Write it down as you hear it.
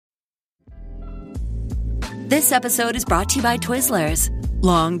This episode is brought to you by Twizzlers.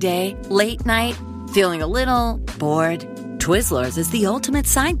 Long day, late night, feeling a little bored? Twizzlers is the ultimate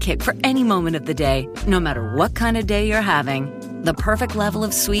sidekick for any moment of the day, no matter what kind of day you're having. The perfect level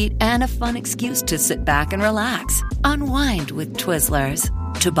of sweet and a fun excuse to sit back and relax. Unwind with Twizzlers.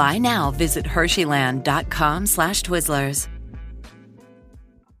 To buy now, visit Hersheyland.com/Twizzlers.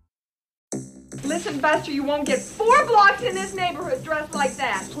 Listen, Buster, you won't get 4 blocks in this neighborhood dressed like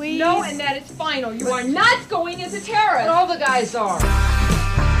that. Please? No, and that is final. You are not going as a terrorist. All the guys are.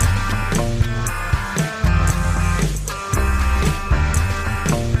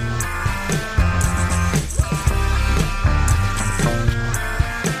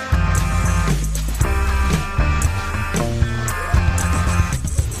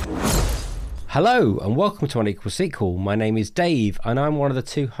 Hello and welcome to Unequal Sequel. My name is Dave and I'm one of the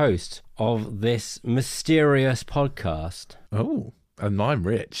 2 hosts of this mysterious podcast. Oh, and I'm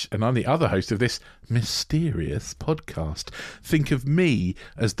Rich and I'm the other host of this mysterious podcast. Think of me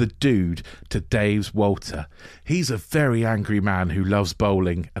as the dude to Dave's Walter. He's a very angry man who loves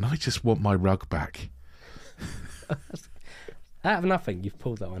bowling and I just want my rug back. Out of nothing, you've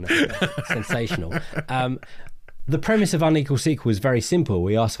pulled that one out. Sensational. The premise of Unequal Sequel is very simple.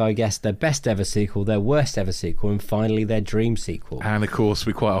 We ask our guests their best ever sequel, their worst ever sequel, and finally their dream sequel. And of course,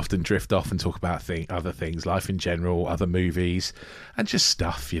 we quite often drift off and talk about other things, life in general, other movies, and just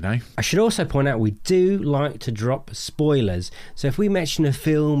stuff, you know. I should also point out we do like to drop spoilers. So if we mention a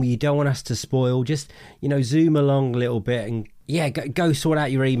film you don't want us to spoil, just, zoom along a little bit and, go sort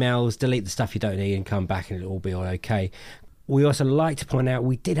out your emails, delete the stuff you don't need and come back and it'll all be all okay. We also like to point out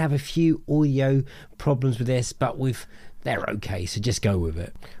we did have a few audio problems with this, but they're okay, so just go with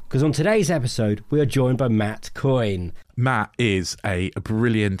it. Because on today's episode, we are joined by Matt Coyne. Matt is a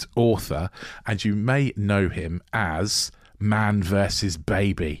brilliant author, and you may know him as Man vs.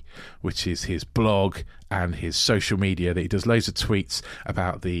 Baby, which is his blog and his social media that he does loads of tweets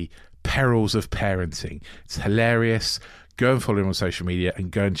about the perils of parenting. It's hilarious. Go and follow him on social media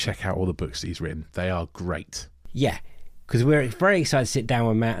and go and check out all the books that he's written. They are great. Yeah. Because we're very excited to sit down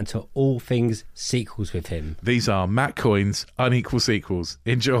with Matt and talk all things sequels with him. These are Matt Coyne's Unequal Sequels.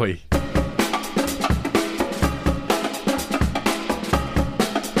 Enjoy.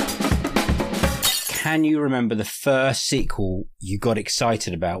 Can you remember the first sequel you got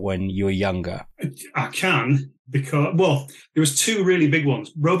excited about when you were younger? I can, because, there was 2 really big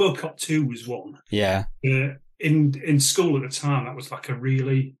ones. RoboCop 2 was one. Yeah. In school at the time, that was like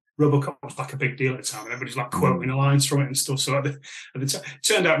RoboCop was like a big deal at the time, and everybody's like quoting lines from it and stuff. So at the time, it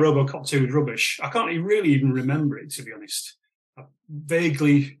turned out RoboCop 2 was rubbish. I can't really even remember it, to be honest. I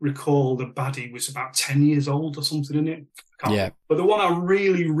vaguely recall the baddie was about 10 years old or something in it. Yeah. But the one I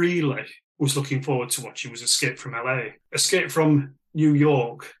really, really was looking forward to watching was Escape from LA. Escape from New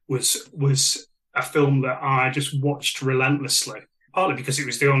York was a film that I just watched relentlessly, partly because it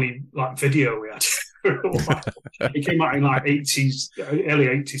was the only video we had. It came out in early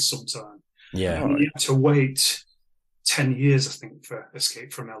 80s sometime. Yeah. And you had to wait 10 years, I think, for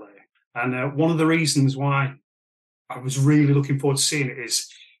Escape from LA. And one of the reasons why I was really looking forward to seeing it is,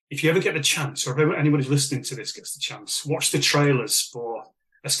 if you ever get the chance, or if anybody listening to this gets the chance, watch the trailers for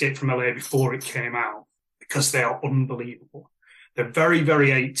Escape from LA before it came out, because they are unbelievable. They're very,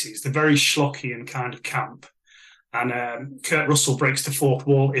 very 80s. They're very schlocky and kind of camp. And Kurt Russell breaks the 4th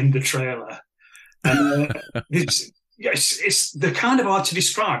wall in the trailer. And they're kind of hard to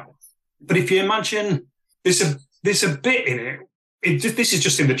describe. But if you imagine, there's a bit in it. This is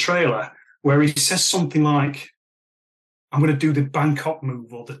just in the trailer where he says something like, "I'm going to do the Bangkok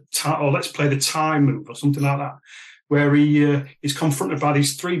move," or let's play the Thai move, or something like that, where he is confronted by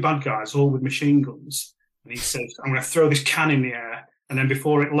these 3 bad guys, all with machine guns, and he says, "I'm going to throw this can in the air, and then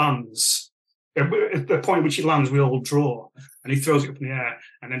before it lands, at the point at which it lands, we all draw." And he throws it up in the air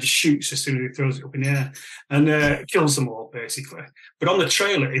and then just shoots as soon as he throws it up in the air, and kills them all, basically. But on the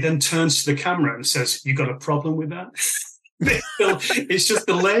trailer, he then turns to the camera and says, "You got a problem with that?" It's just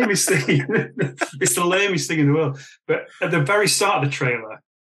the lamest thing. It's the lamest thing in the world. But at the very start of the trailer,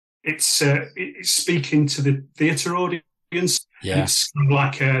 it's speaking to the theatre audience. Yeah. It's kind of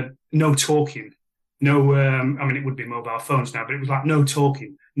like no talking. No, it would be mobile phones now, but it was like no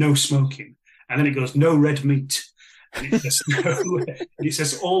talking, no smoking. And then it goes, "No red meat." And it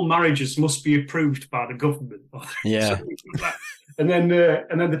says all marriages must be approved by the government. Yeah. And then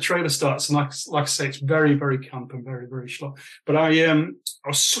the trailer starts, and like I say, it's very, very camp and very, very slow. But I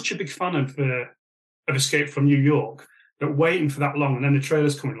was such a big fan of Escape from New York that waiting for that long, and then the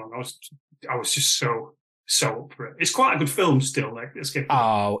trailer's coming along, I was just so up for it. It's quite a good film still, like Escape.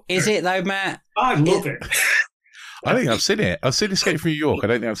 Oh, is it though, Matt? I love it. I think I've seen it. I've seen Escape from New York. I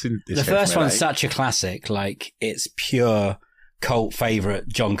don't think I've seen The first one's such a classic. Like, it's pure cult favourite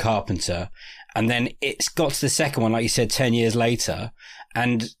John Carpenter. And then it's got to the second one, like you said, 10 years later,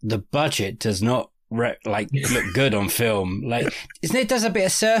 and the budget does not look good on film. Like, isn't it does a bit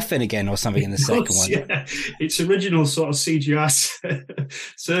of surfing again or something in the second one? Yeah, it's original sort of CGI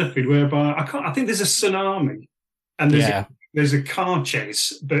surfing, whereby I think there's a tsunami and there's a car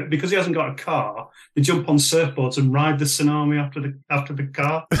chase, but because he hasn't got a car, they jump on surfboards and ride the tsunami after the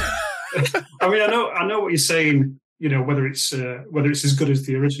car. I mean, I know what you're saying. You know, whether it's as good as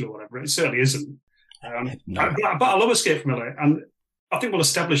the original or whatever, it certainly isn't. No. But I love Escape from LA, and I think we'll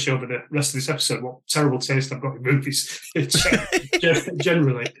establish over the rest of this episode what terrible taste I've got in movies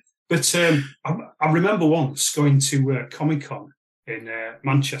generally. But I remember once going to Comic-Con in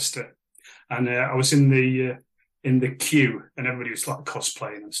Manchester, and I was in the queue, and everybody was like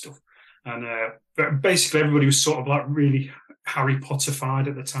cosplaying and stuff. And but basically, everybody was sort of like really Harry Potter-fied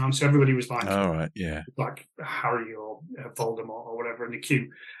at the time, so everybody was like, "All right, yeah, like Harry or Voldemort or whatever in the queue."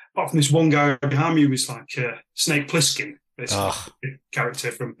 Apart from this one guy behind me who was like Snake Plissken, this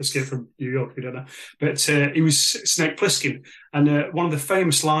character from Escape from New York, if you don't know. But he was Snake Plissken, and one of the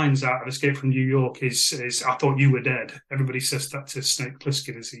famous lines out of Escape from New York is "I thought you were dead." Everybody says that to Snake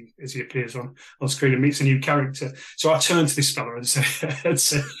Plissken as he appears on screen and meets a new character. So I turned to this fella and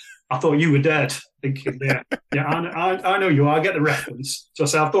said, "I thought you were dead." Thinking, I know you are. I get the reference. So I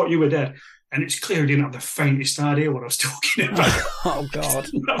said, "I thought you were dead." And it's clear he didn't have the faintest idea what I was talking about. Oh, God.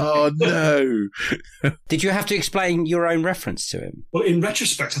 Oh, no. Did you have to explain your own reference to him? Well, in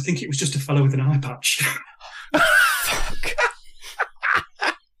retrospect, I think it was just a fellow with an eye patch. Fuck.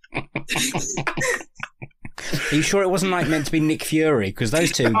 Are you sure it wasn't like meant to be Nick Fury? Because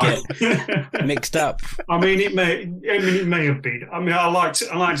those two get mixed up. I mean, it may have been. I mean, I like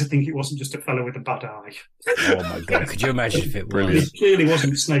to think it wasn't just a fellow with a bad eye. Oh my God! Could you imagine if it was? It clearly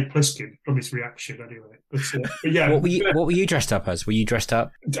wasn't Snake Plissken from his reaction, anyway. But yeah. What were you dressed up as? Were you dressed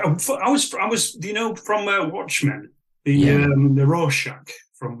up? I was. You know, from Watchmen, the Rorschach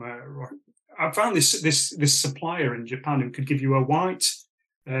from. I found this supplier in Japan who could give you a white,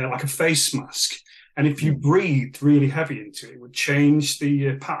 like a face mask. And if you breathed really heavy into it, it would change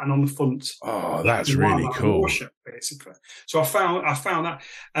the pattern on the front. Oh, that's really cool. Basically. So I found that,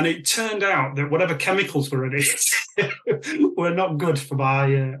 and it turned out that whatever chemicals were in it were not good for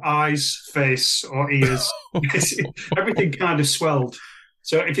my eyes, face, or ears. Everything kind of swelled.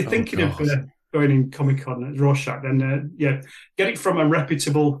 So if you're thinking of going in Comic-Con at Rorschach, then get it from a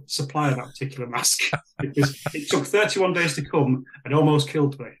reputable supplier, that particular mask, because it took 31 days to come and almost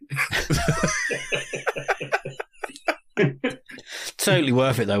killed me. Totally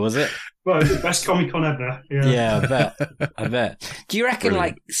worth it, though, was it? Well, it's the best Comic-Con ever. Yeah, I bet. Do you reckon,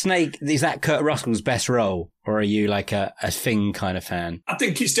 like, Snake, is that Kurt Russell's best role? Or are you, like, a Thing kind of fan? I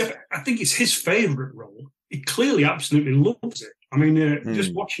think it's his favourite role. He clearly absolutely loves it. I mean,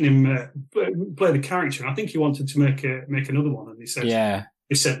 just watching him play the character, I think he wanted to make another one, and he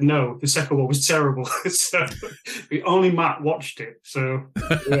said no. The second one was terrible, so only Matt watched it. So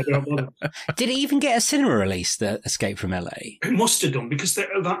I don't bother. Did it even get a cinema release? The Escape from LA? It must have done, because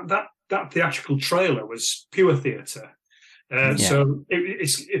that theatrical trailer was pure theatre. So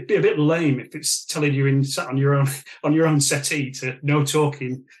it'd be a bit lame if it's telling you sat on your own settee to no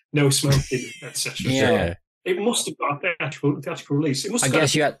talking, no smoking, etc. Yeah. So it must have got a theatrical release. It must. I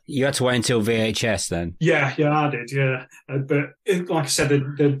guess you had to wait until VHS then. Yeah, I did. Yeah, but like I said,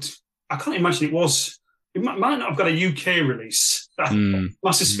 I can't imagine it was. It might not have got a UK release. My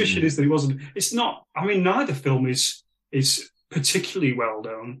suspicion is that it wasn't. It's not. I mean, neither film is particularly well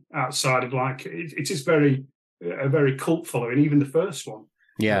known outside of like it is a very cult following. Even the first one.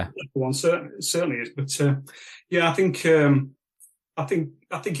 Yeah, the one certainly is. But I think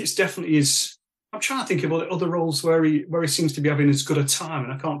it's definitely is. I'm trying to think of other roles where he seems to be having as good a time,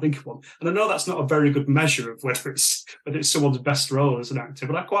 and I can't think of one. And I know that's not a very good measure of whether it's someone's best role as an actor,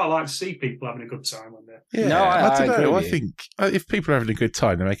 but I quite like to see people having a good time when they're. Yeah, no, I don't know. I agree. think if people are having a good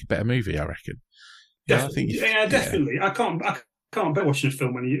time, they make a better movie. I reckon. Definitely. Definitely. I can't bet watching a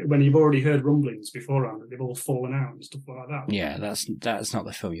film when you've already heard rumblings beforehand that they've all fallen out and stuff like that. Yeah, that's not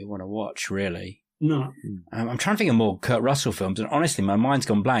the film you want to watch, really. No. I'm trying to think of more Kurt Russell films, and honestly, my mind's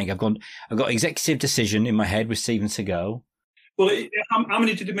gone blank. I've got Executive Decision in my head with Steven Seagal. Well, how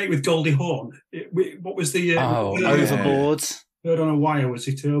many did he make with Goldie Hawn? What was the Overboard? Bird on a Wire, was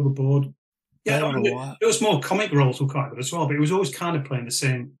it? Overboard. Yeah, there was more comic roles were quite good as well, but he was always kind of playing the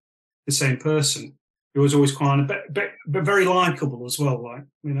same person. He was always quite but very likable as well. Like,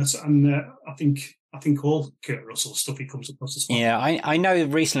 I mean, I think I think all Kurt Russell stuff he comes across as well. Yeah, I know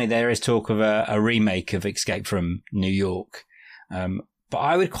recently there is talk of a remake of Escape from New York. But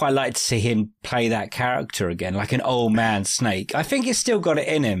I would quite like to see him play that character again, like an old man Snake. I think he's still got it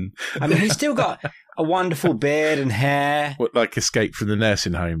in him. I mean, he's still got a wonderful beard and hair. What, like Escape from the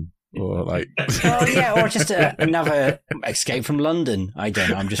Nursing Home? Or like... Oh, yeah, or just another Escape from London. I don't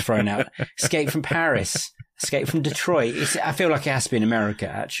know, I'm just throwing out. Escape from Paris. Escape from Detroit. I feel like it has to be in America,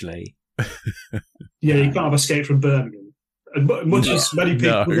 actually. Yeah, you can't have Escape from Birmingham. Much as many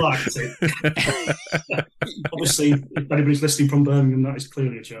people like it. Obviously, if anybody's listening from Birmingham, that is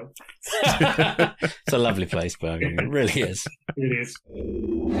clearly a joke. It's a lovely place, Birmingham. It really is. It is.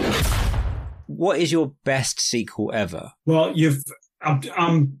 What is your best sequel ever? Well,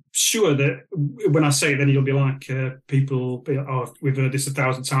 I'm sure that when I say it, then you'll be like, people, oh, we've heard this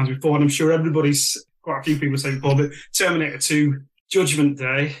 1,000 times before, and I'm sure quite a few people say before, but Terminator 2, Judgment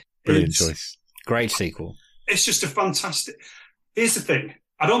Day. Brilliant choice. Great sequel. It's just a fantastic... Here's the thing.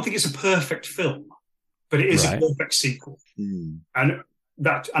 I don't think it's a perfect film, but it is a perfect sequel. And I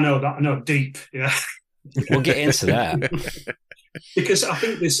know, deep, yeah. We'll get into that. Because I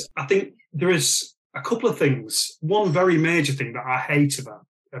think there is a couple of things. One very major thing that I hate about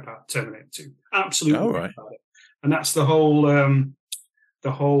Terminator 2. Absolutely hate about it. And that's the whole,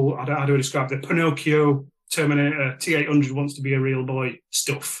 how do I describe the Pinocchio Terminator T-800 wants to be a real boy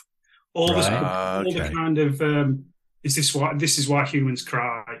stuff. All the kind of this is why humans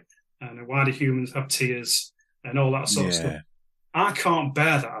cry, and why do humans have tears, and all that sort of stuff. I can't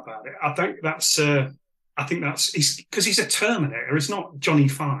bear that about it. I think that's because he's a Terminator. He's not Johnny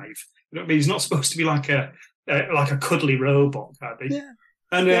Five. You know what I mean? He's not supposed to be like a cuddly robot, kind of. Yeah.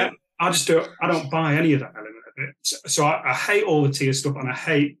 And I don't buy any of that element of it. So I hate all the tear stuff, and I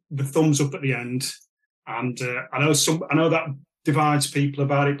hate the thumbs up at the end. And I know that divides people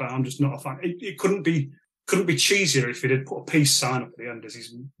about it, but I'm just not a fan. It couldn't be cheesier if he did put a peace sign up at the end as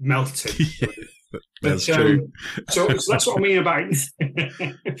he's melting. That's true. So that's what I mean about it.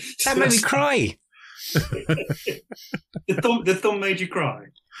 That made me cry. The thumb made you cry.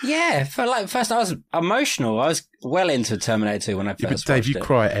 Yeah, first I was emotional. I was well into Terminator 2 when I first watched Dave, you it.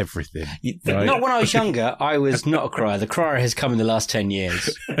 cry at everything. Right? Not when I was younger. I was not a crier. The crier has come in the last 10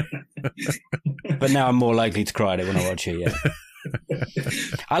 years. But now I'm more likely to cry at it when I watch it, yeah.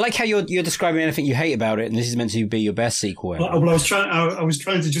 I like how you're describing anything you hate about it, and this is meant to be your best sequel ever. Well, I was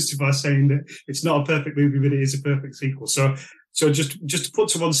trying to justify saying that it's not a perfect movie, but it is a perfect sequel. So just to put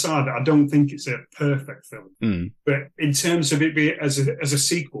to one side that I don't think it's a perfect film, but in terms of it being as a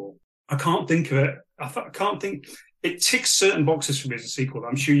sequel, I can't think of it. I can't think. It ticks certain boxes for me as a sequel.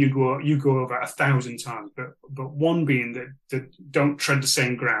 I'm sure you go over 1,000 times, but one being that don't tread the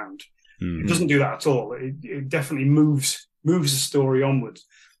same ground. It doesn't do that at all. It definitely moves the story onwards,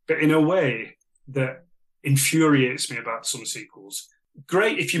 but in a way that infuriates me about some sequels.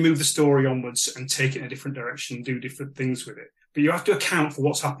 Great if you move the story onwards and take it in a different direction and do different things with it, but you have to account for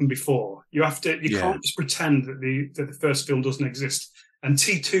what's happened before. You can't just pretend that the first film doesn't exist. And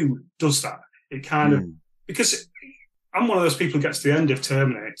T2 does that. It kind of, because I'm one of those people who gets to the end of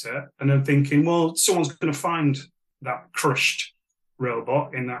Terminator and I'm thinking, well, someone's going to find that crushed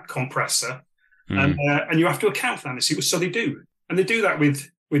robot in that compressor. And you have to account for that. So they do, and they do that with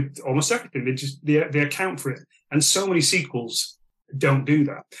almost everything. They account for it, and so many sequels don't do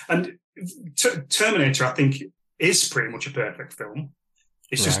that. And Terminator, I think, is pretty much a perfect film.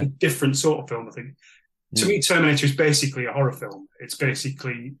 It's just a different sort of film. I think to me, Terminator is basically a horror film. It's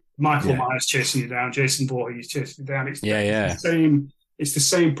basically Michael Myers chasing you down, Jason Voorhees chasing you down. It's the same. It's the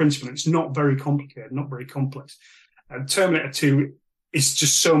same principle. It's not very complicated, not very complex. And Terminator 2 is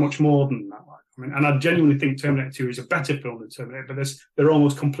just so much more than that. I mean, and I genuinely think Terminator 2 is a better film than Terminator, but they're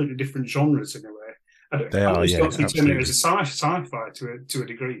almost completely different genres in a way. I don't see Terminator as a sci-fi to a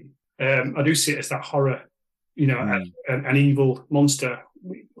degree. I do see it as that horror, an evil monster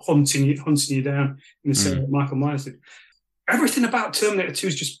hunting you down in the same way Michael Myers did. Everything about Terminator 2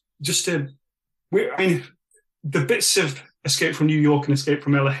 is just the bits of Escape from New York and Escape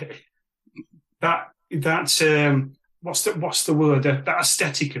from LA. What's the word? That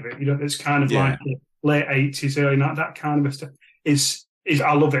aesthetic of it, it's kind of like the late 80s, early 90s, that kind of stuff is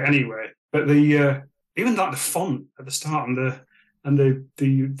I love it anyway. But even like the font at the start and the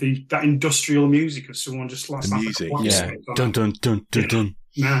that industrial music of someone just like the music, dun dun dun dun dun.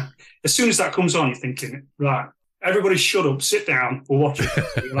 Nah, as soon as that comes on, you're thinking, right, everybody shut up, sit down, we'll watch it.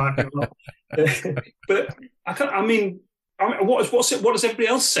 But I I mean, what does everybody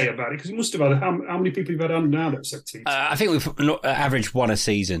else say about it? Because you must have had how many people you've had on now that have said T2? I think we've averaged one a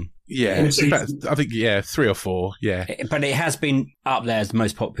season. Yeah, I think 3 or 4. Yeah, but it has been up there as the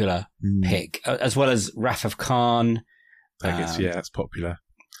most popular pick, as well as Wrath of Khan. I guess that's popular.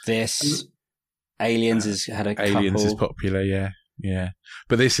 This Aliens has had a couple. Aliens is popular. Yeah.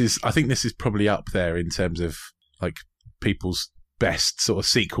 But I think this is probably up there in terms of like people's best sort of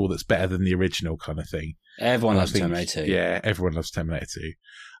sequel that's better than the original kind of thing. Everyone loves Terminator 2. Yeah, everyone loves Terminator 2.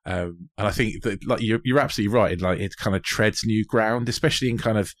 And I think that like you're absolutely right in like it kind of treads new ground, especially in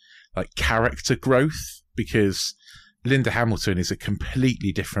kind of like character growth, because Linda Hamilton is a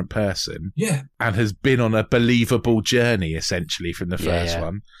completely different person. Yeah. And has been on a believable journey essentially from the first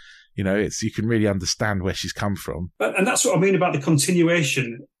one. You know, you can really understand where she's come from. And that's what I mean about the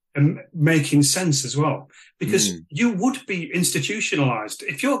continuation and making sense as well. Because you would be institutionalized.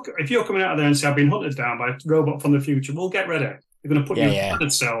 If you're coming out of there and say, I've been hunted down by a robot from the future, well, get ready. They're going to put you in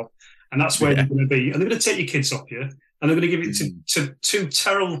a cell, and that's where you're going to be. And they're going to take your kids off you, and they're going to give it to 2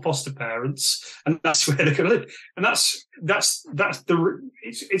 terrible foster parents, and that's where they're going to live. And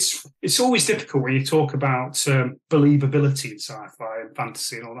it's always difficult when you talk about believability in sci-fi and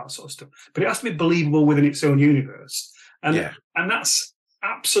fantasy and all that sort of stuff. But it has to be believable within its own universe, and that's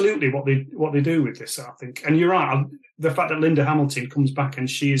absolutely what they do with this, I think. And you're right. The fact that Linda Hamilton comes back and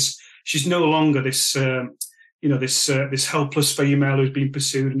she's no longer this. This helpless female who's been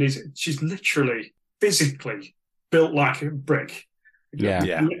pursued, and she's literally physically built like a brick,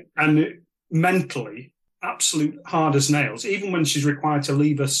 and mentally absolute hard as nails. Even when she's required to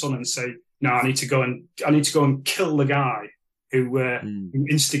leave her son and say, "No, I need to go and kill the guy who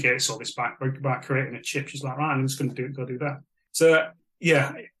instigates all this by creating a chip." She's like, "Right, I'm just going to go do that." So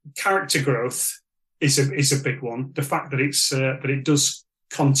character growth is a big one. The fact that it does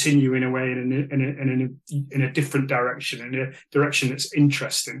continue in a way in a different direction, in a direction that's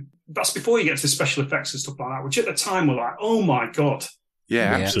interesting. That's before you get to the special effects and stuff like that, which at the time were like, oh my God.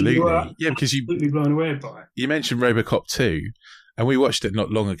 Yeah, absolutely. Yeah, because you completely blown away by it. You mentioned RoboCop 2, and we watched it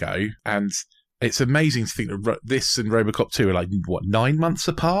not long ago, and it's amazing to think that this and RoboCop 2 are like, 9 months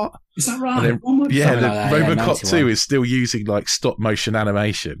apart? Is that right? Then, RoboCop 2 is still using like stop motion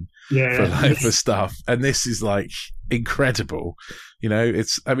animation for stuff, and this is like incredible. You know, it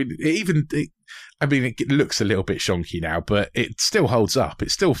looks a little bit shonky now, but it still holds up.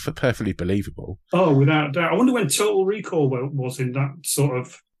 It's still perfectly believable. Oh, without doubt. I wonder when Total Recall was in that sort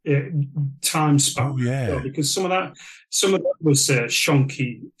of time span. Oh, yeah. Because some of that was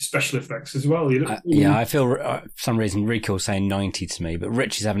shonky special effects as well. I feel for some reason Recall's saying 90 to me, but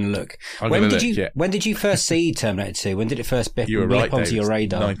Rich is having a look. When did you first see Terminator 2? When did it first blip onto your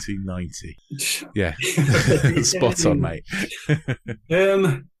radar? 1990. Yeah, spot on, mate.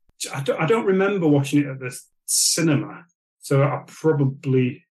 I don't remember watching it at the cinema, so I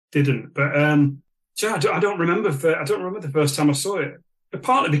probably didn't. But I don't remember the first time I saw it.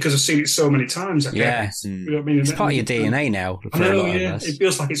 Partly because I've seen it so many times. I guess. You know what I mean? It's part of your DNA now. I know, yeah. It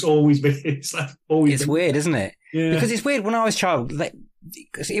feels like it's always been. It's weird, isn't it? Yeah. Because it's weird. When I was a child,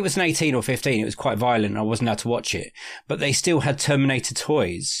 it was an 18 or 15. It was quite violent. I wasn't allowed to watch it, but they still had Terminator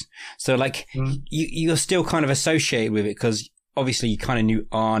toys. So you're still kind of associated with it because obviously you kind of knew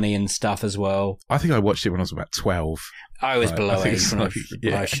Arnie and stuff as well. I think I watched it when I was about 12. I was below 8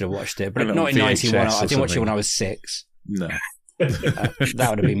 when I should have watched it, but not in 91. I didn't watch it when I was 6. No. That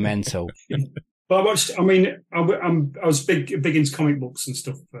would have been mental. But I was big into comic books and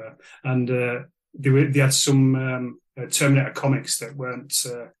stuff, and they had some Terminator comics that weren't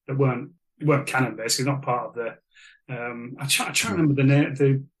canon, basically, not part of the. I try to remember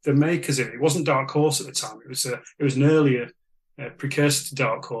the makers of it. It wasn't Dark Horse at the time. It was an earlier precursor to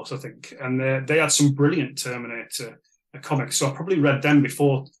Dark Horse, I think, and they had some brilliant Terminator comics. So I probably read them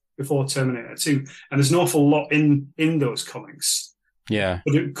before Terminator 2, and there's an awful lot in those comics. Yeah,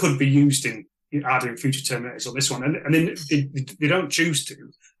 but it could be used in adding future Terminators on this one, and then they don't choose to.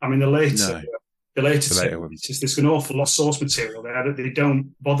 I mean, the later Terminators, there's an awful lot of source material there that they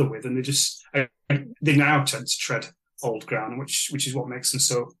don't bother with, and they now tend to tread old ground, which is what makes them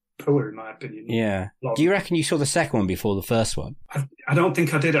so poor, in my opinion. Yeah. Do you reckon you saw the second one before the first one? I don't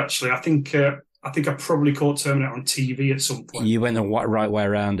think I did, actually. I think I probably caught Terminator on TV at some point. You went the right way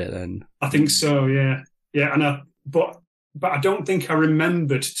around it then. I think so, yeah. And but I don't think I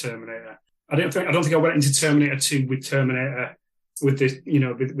remembered Terminator. I don't think I went into Terminator 2 with Terminator with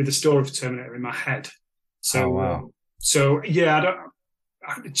the story of Terminator in my head. So wow. So yeah,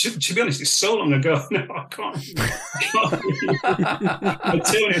 to be honest, it's so long ago now. I can't.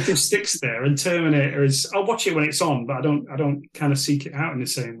 Terminator sticks there, and Terminator is. I'll watch it when it's on, but I don't kind of seek it out in the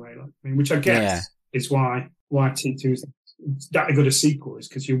same way. Which I guess is why T2 is. that good a sequel is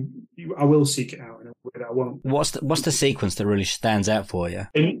because I will seek it out in a way that I won't. What's the sequence that really stands out for you?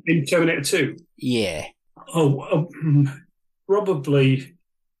 In Terminator 2? Yeah. Probably.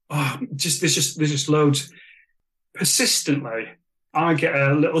 There's just loads. Persistently, I get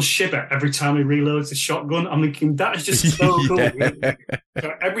a little shiver every time he reloads the shotgun. I'm thinking, that is just so cool.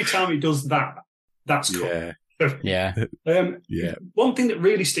 So every time he does that, that's cool. Yeah. One thing that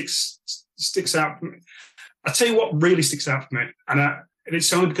really sticks out for me, I'll tell you what really sticks out for me, and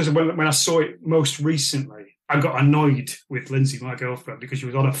it's only because when I saw it most recently, I got annoyed with Lindsay, my girlfriend, because she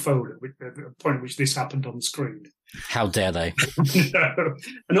was on her phone at the point at which this happened on screen. How dare they?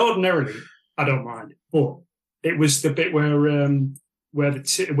 And ordinarily, I don't mind, but it was the bit where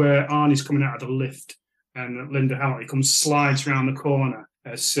Arnie's coming out of the lift and Linda Hamilton slides around the corner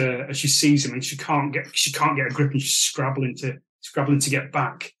as she sees him and she can't get a grip and she's scrabbling to get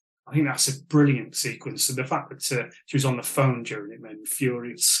back. I think that's a brilliant sequence, and the fact that she was on the phone during it made me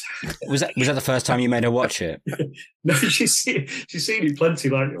furious. Was that the first time you made her watch it? No, she's seen it plenty.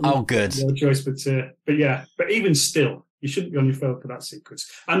 Like, oh, good. No choice, but even still, you shouldn't be on your phone for that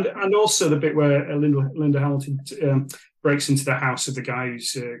sequence. And also the bit where Linda Hamilton breaks into the house of the guy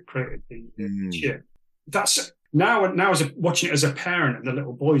who's created the ship. That's now as watching it as a parent, and the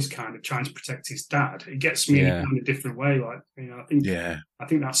little boy's kind of trying to protect his dad. It gets me in a different way. Like, I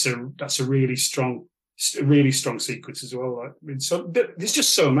think that's a really strong sequence as well. Like, there's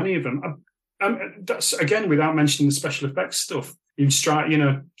just so many of them. That's again without mentioning the special effects stuff. Striding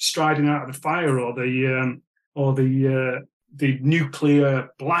out of the fire, or the nuclear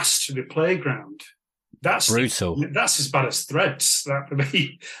blast to the playground. That's brutal. That's as bad as Threads, that for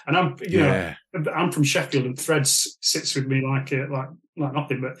me. And I'm from Sheffield, and Threads sits with me like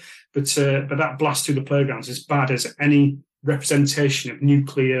nothing. But that blast through the playground is as bad as any representation of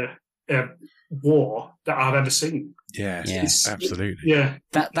nuclear war that I've ever seen. Yeah, absolutely.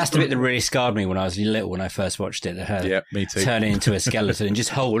 That's the bit that really scarred me when I was little, when I first watched it. Me too. Turning into a skeleton and just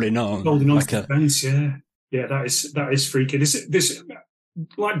holding on to the fence. Yeah, that is freaky. This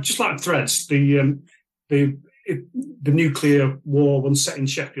just like Threads, the nuclear war one set in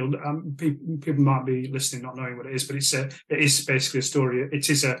Sheffield. People might be listening not knowing what it is, but it is basically a story. It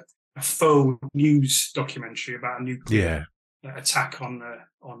is a faux news documentary about a nuclear attack on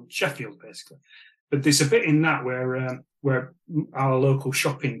Sheffield, basically. But there's a bit in that where our local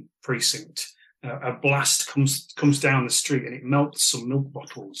shopping precinct, a blast comes down the street and it melts some milk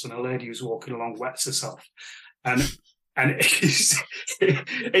bottles, and a lady who's walking along wets herself, and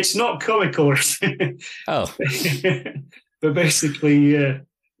it's not comical. Oh, but basically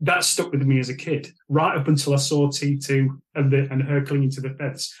that stuck with me as a kid, right up until I saw T2 and her clinging to the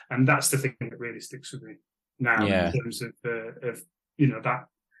fence, and that's the thing that really sticks with me now in terms of that.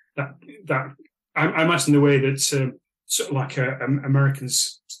 I imagine the way that sort of like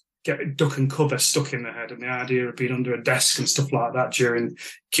Americans get duck and cover stuck in their head, and the idea of being under a desk and stuff like that during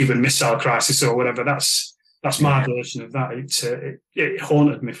Cuban Missile Crisis or whatever. That's my version of that. It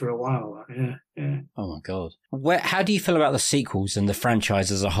haunted me for a while. Yeah. Oh my God. How do you feel about the sequels and the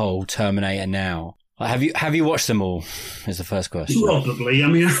franchise as a whole? Terminator now. Have you watched them all? Is the first question. Probably. I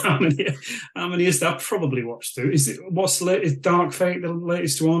mean, how many is that? I've probably watched it. What's the latest? Is Dark Fate the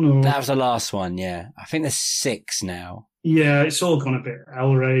latest one? Or? That was the last one. Yeah, I think there's 6 now. Yeah, it's all gone a bit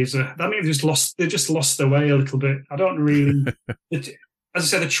Hellraiser. I mean, they just lost their way a little bit. I don't really. As I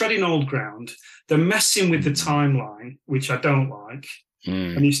said, they're treading old ground. They're messing with the timeline, which I don't like.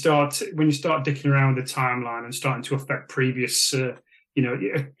 When you start dicking around with the timeline and starting to affect previous, for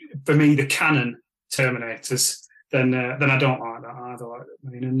me, the canon Terminators, then I don't like that either.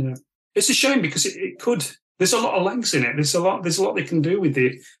 And it's a shame because it could. There's a lot of legs in it. There's a lot they can do with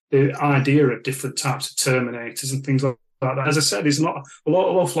the idea of different types of Terminators and things like that. As I said, there's not an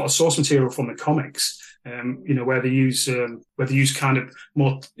awful lot of source material from the comics. Where they use kind of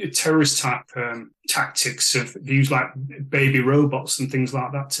more terrorist type tactics they use like baby robots and things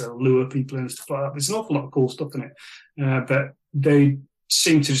like that to lure people in and stuff like that. There's an awful lot of cool stuff in it, but they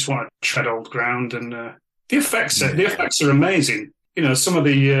seem to just want to tread old ground. And the effects are amazing. Some of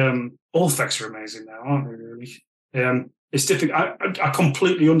the all effects are amazing now, aren't they? Really, it's difficult. I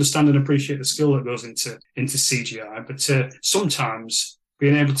completely understand and appreciate the skill that goes into CGI, but sometimes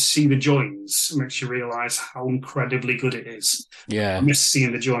being able to see the joins makes you realise how incredibly good it is. Yeah. I miss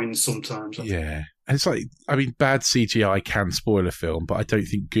seeing the joins sometimes. Yeah. And it's like, I mean, bad CGI can spoil a film, but I don't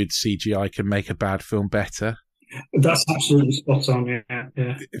think good CGI can make a bad film better. That's absolutely spot on, yeah.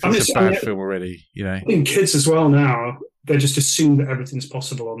 If it's a bad film already, I think kids as well now, they just assume that everything's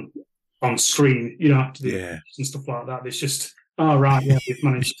possible on screen, after the and stuff like that. It's just, we've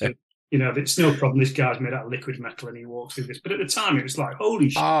managed to it's no problem. This guy's made out of liquid metal and he walks through this. But at the time, it was like, holy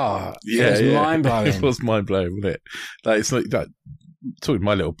shit. Oh, Yeah, it was mind-blowing. It was mind-blowing, wasn't it? Like, it's like that. Talking to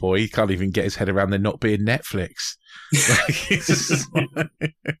my little boy, he can't even get his head around there not being Netflix.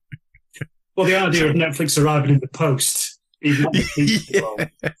 Well, the idea of Netflix arriving in the post, even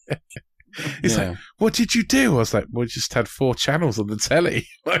It's like, what did you do? I was like, we just had 4 channels on the telly.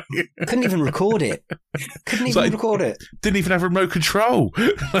 Couldn't even record it. Record it. Didn't even have remote control.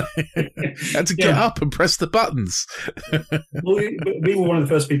 Had to get up and press the buttons. Well, we were one of the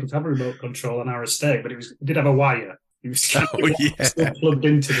first people to have a remote control on our estate, but it did have a wire. It was still plugged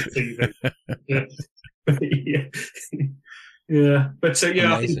into the TV. Yeah. But I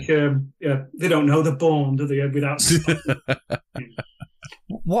think they don't know they're born, do they? Without.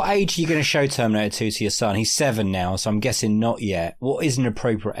 What age are you going to show Terminator 2 to your son? He's 7 now, so I'm guessing not yet. What is an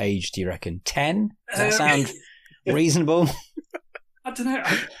appropriate age, do you reckon? 10? Does that sound reasonable? I don't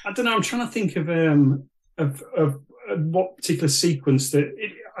know. I'm trying to think of what particular sequence that.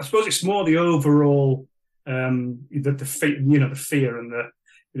 I suppose it's more the overall, the fear and the.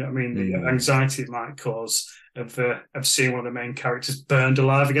 The anxiety it might cause of seeing one of the main characters burned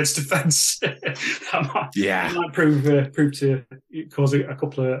alive against a fence. that might prove to cause a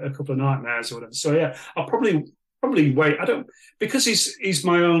couple of nightmares or whatever. So yeah, I'll probably wait. Because he's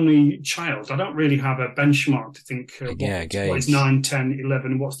my only child. I don't really have a benchmark to think. What is 9, 10,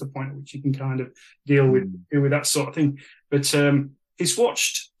 11? What's the point at which you can kind of deal with that sort of thing? But he's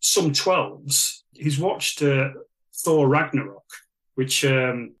watched some 12s. He's watched Thor Ragnarok. Which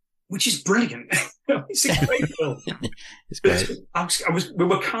is brilliant. It's a great film. It's great. We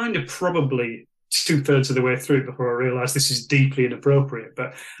were kind of probably 2/3 of the way through it before I realised this is deeply inappropriate.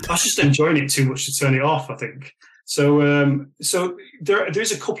 But I was just enjoying it too much to turn it off, I think. So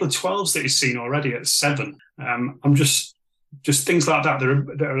there's a couple of 12s that he's seen already at 7. I'm just things like that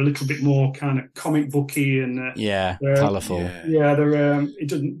that are a little bit more kind of comic booky and colourful. It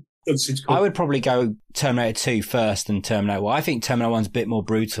doesn't. Cool. I would probably go Terminator 2 first and Terminator 1. I think Terminator 1's a bit more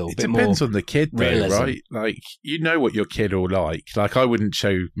brutal. It depends on the kid, though, realism. Right? Like, you know what your kid will like. Like, I wouldn't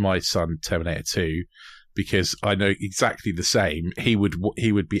show my son Terminator 2 because I know exactly the same. He would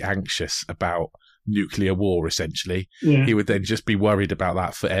be anxious about nuclear war, essentially. Yeah. He would then just be worried about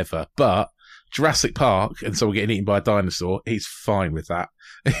that forever. But Jurassic Park and someone getting eaten by a dinosaur, he's fine with that.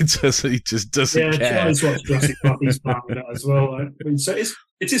 He just doesn't care. Yeah, Charlie's watched Jurassic Park. He's fine with that as well. So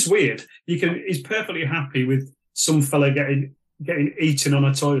it is weird. He's perfectly happy with some fella getting eaten on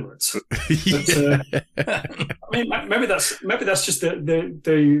a toilet. But, maybe that's just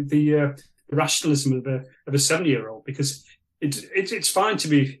the rationalism of a 7-year-old, because it's fine to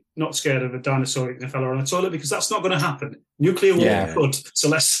be not scared of a dinosaur eating a fella on a toilet, because that's not going to happen. Nuclear war could, so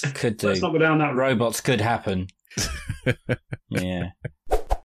let's not go down that road. Robots could happen. Yeah.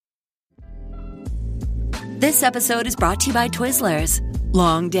 This episode is brought to you by Twizzlers.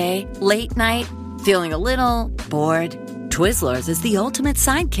 Long day, late night, feeling a little bored? Twizzlers is the ultimate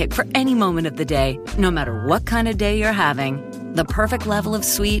sidekick for any moment of the day, no matter what kind of day you're having. The perfect level of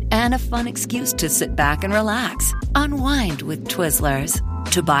sweet and a fun excuse to sit back and relax. Unwind with Twizzlers.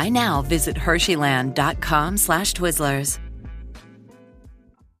 To buy now, visit Hersheyland.com/Twizzlers.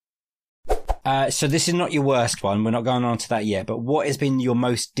 So this is not your worst one. We're not going on to that yet. But what has been your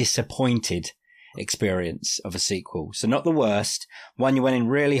most disappointed experience of a sequel? So not the worst. One you went in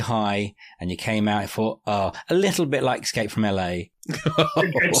really high and you came out and thought, a little bit like Escape from LA.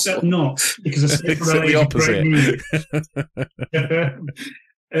 Except not, because Escape from LA is the opposite.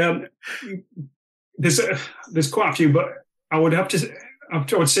 There's quite a few, but I would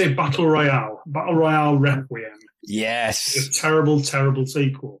say Battle Royale Requiem. Yes. It's a terrible, terrible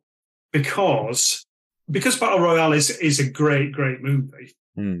sequel. Because Battle Royale is a great, great movie.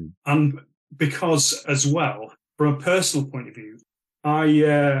 And because, as well, from a personal point of view,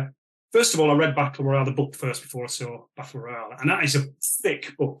 first of all, I read Battle Royale, the book first, before I saw Battle Royale, and that is a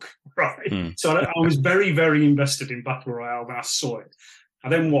thick book, right? So I was very, very invested in Battle Royale when I saw it. I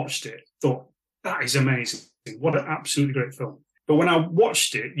then watched it, thought, that is amazing. What an absolutely great film. But when I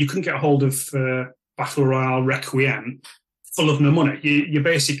watched it, you couldn't get a hold of Battle Royale Requiem for love nor money. I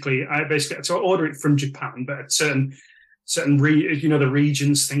basically had to order it from Japan, but at certain the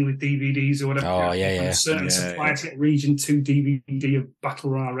regions thing with DVDs or whatever. Oh, yeah. Certain suppliers get region 2 DVD of Battle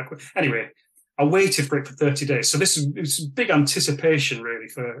Royale Requiem. Anyway, I waited for it for 30 days. So this is big anticipation really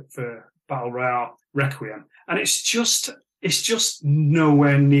for Battle Royale Requiem. And it's just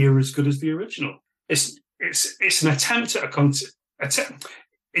nowhere near as good as the original. It's an attempt at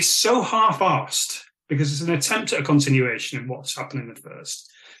it's so half-arsed because it's an attempt at a continuation of what's happened in the first,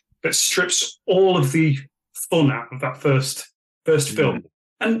 but strips all of the fun out of that first film.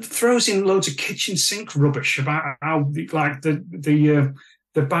 and throws in loads of kitchen sink rubbish about how like the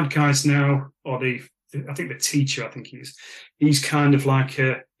bad guys now, or I think the teacher, I think he's kind of like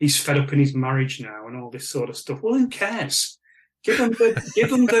he's fed up in his marriage now and all this sort of stuff. Well, who cares? Give them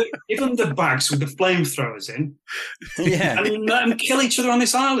the bags with the flamethrowers in, and let them kill each other on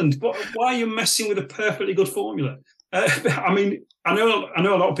this island. Why are you messing with a perfectly good formula? I mean, I know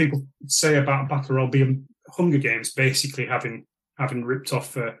a lot of people say about Battle Royale being Hunger Games basically having ripped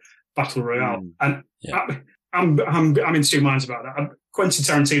off Battle Royale, and I'm in two minds about that. Quentin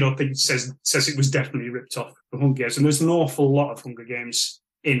Tarantino, I think, says it was definitely ripped off from Hunger Games, and there's an awful lot of Hunger Games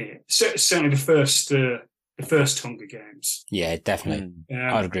in it. Certainly the first Hunger Games. Yeah, definitely.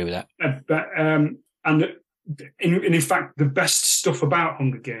 I'd agree with that. And in fact, the best stuff about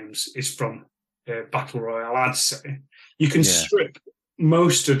Hunger Games is from Battle Royale. I'd say you can strip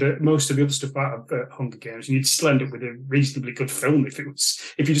most of the other stuff out of Hunger Games, and you'd still end up with a reasonably good film if you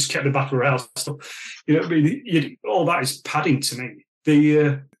just kept the Battle Royale stuff. You know what I mean? All that is padding to me.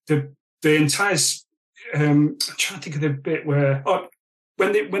 The entire I'm trying to think of the bit where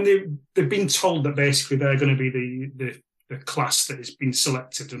when they've been told that basically they're going to be the class that has been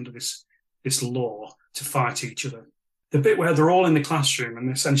selected under this law to fight each other. The bit where they're all in the classroom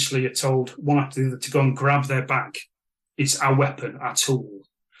and essentially are told one after the other to go and grab their bag. It's our weapon, our tool.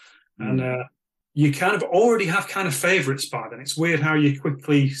 And you kind of already have kind of favourites by then. It's weird how you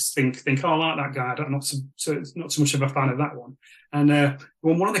quickly think, oh, I like that guy. I'm not so much of a fan of that one. And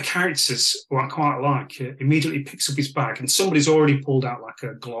when one of the characters, who I quite like, immediately picks up his bag, and somebody's already pulled out like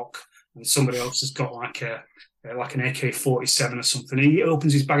a Glock, and somebody else has got like an AK-47 or something. And he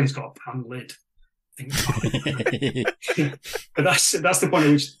opens his bag and he's got a pan lid. But that's the point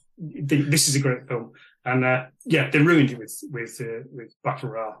at which this is a great film. And they ruined it with Battle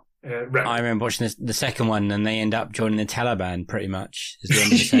Royale. I remember watching the second one, and they end up joining the Taliban. Pretty much is the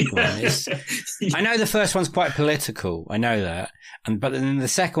end of the second one. I know the first one's quite political. I know that, but then the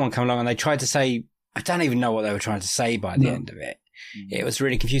second one came along, and they tried to say, I don't even know what they were trying to say by the end of it. It was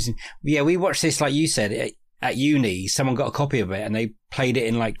really confusing. Yeah, we watched this, like you said, at uni. Someone got a copy of it, and they played it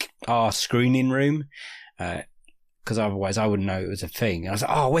in like our screening room. Because otherwise I wouldn't know it was a thing. I was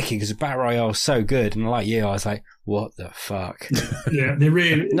like, oh, wicked, because Battle Royale is so good. And like you, I was like, what the fuck? They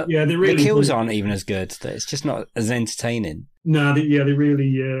really. The kills aren't even as good. It's just not as entertaining. No, they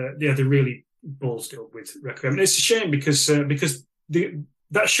really ballsed it up with Requiem. And it's a shame because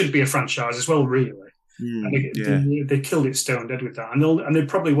that should be a franchise as well, really. And they killed it stone dead with that, and they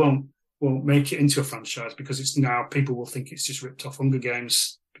probably won't make it into a franchise because it's now people will think it's just ripped off Hunger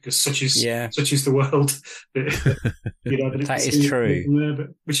Games. Because such is the world. That is true. But,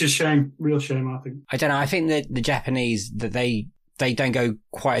 which is a shame, real shame, I think. I don't know. I think that the Japanese, that they don't go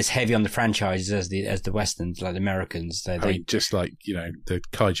quite as heavy on the franchises as the Westerns, like the Americans. Just like, the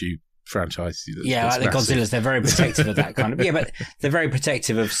kaiju franchises. Like the Godzillas, they're very protective of that kind of. Yeah, but they're very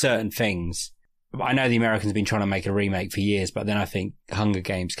protective of certain things. I know the Americans have been trying to make a remake for years, but then I think Hunger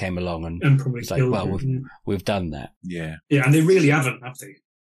Games came along and probably it's like, well, we've done that. Yeah, and they really haven't, have they?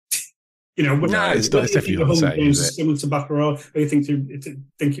 It's definitely not the same. Games is similar to Battle Royale, or you think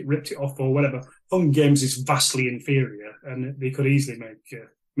it ripped it off or whatever. Hunger Games is vastly inferior, and they could easily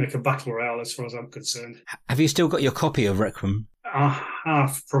make a Battle Royale, as far as I'm concerned. Have you still got your copy of Requiem? I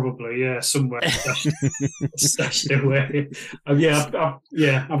have, probably, somewhere stashed away. I've got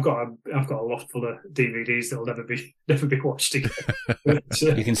a lot full of DVDs that'll never be watched again. But,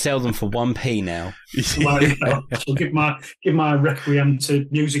 you can sell them for 1p now. I'll give my Requiem to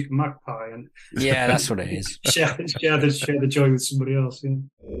Music Magpie, and that's what it is. share the joy with somebody else. Yeah.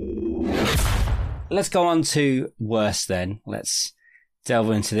 Let's go on to worse then. Let's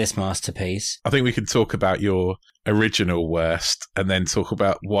delve into this masterpiece. I think we can talk about your original worst and then talk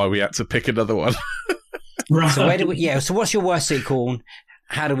about why we had to pick another one. Right. So so what's your worst sequel?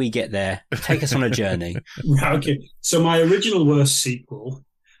 How do we get there? Take us on a journey. Okay. So my original worst sequel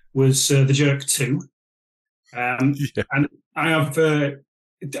was The Jerk 2. And I have very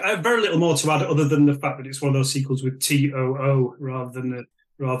little more to add other than the fact that it's one of those sequels with TOO rather than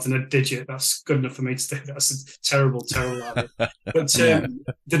a digit. That's good enough for me to say. That's a terrible idea. But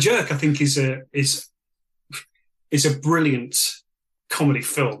The Jerk, I think, is a brilliant comedy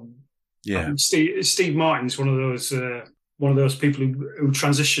film. Yeah, Steve Martin's one of those people who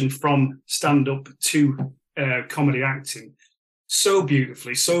transitioned from stand up to comedy acting so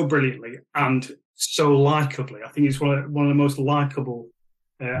beautifully, so brilliantly, and so likably. I think he's one of the most likable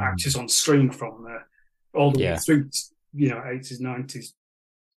actors on screen from all the way through, 80s, 90s.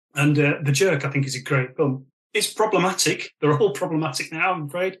 And The Jerk, I think, is a great film. It's problematic. They're all problematic now, I'm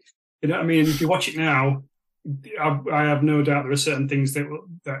afraid. You know what I mean? If you watch it now, I have no doubt there are certain things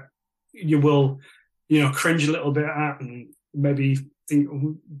that you will, cringe a little bit at, and maybe think,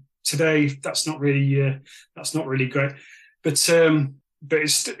 today that's not really great. But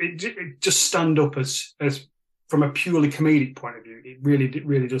it just stand up as from a purely comedic point of view. It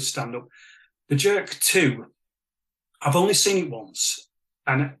really does stand up. The Jerk 2, I've only seen it once,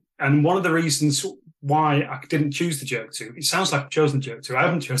 and one of the reasons why I didn't choose The Jerk 2, it sounds like I've chosen The Jerk 2. I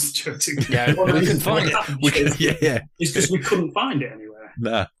haven't chosen The Jerk 2. Yeah, we couldn't find it. It's because we couldn't find it anywhere.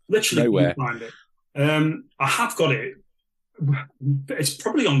 No, literally nowhere. Couldn't find it. I have got it. It's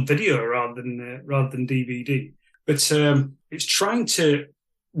probably on video rather than DVD. But it's trying to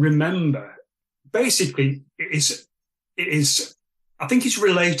remember. Basically, it is. I think it's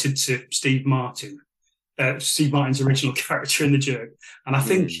related to Steve Martin. Steve Martin's original character in The Jerk, and I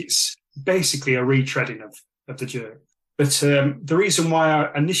think it's basically a retreading of The Jerk. But the reason why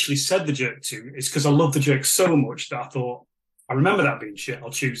I initially said The Jerk 2 is because I love The Jerk so much that I thought, I remember that being shit,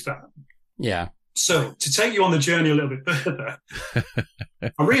 I'll choose that. Yeah. So, to take you on the journey a little bit further,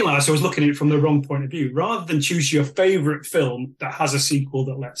 I realised I was looking at it from the wrong point of view. Rather than choose your favourite film that has a sequel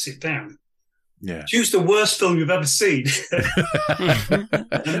that lets it down, choose the worst film you've ever seen.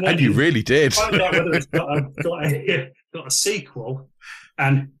 and you really did. Find out whether it's got a sequel,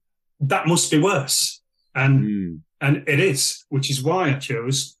 and that must be worse. And it is, which is why I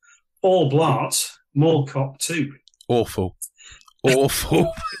chose Paul Blart, Mall Cop 2. Awful.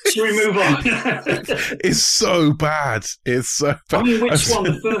 Should we move on? It's so bad. It's so bad. I mean, which one,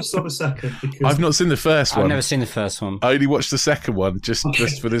 the first or the second? Because I've not seen the first one. I've never seen the first one. I only watched the second one just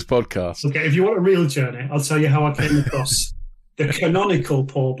for this podcast. Okay, if you want a real journey, I'll tell you how I came across the canonical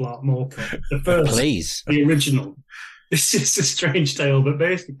Paul Blart Mall Cop. The first, please, the original. This is a strange tale, but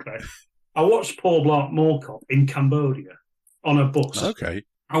basically, I watched Paul Blart Mall Cop in Cambodia on a bus. Okay.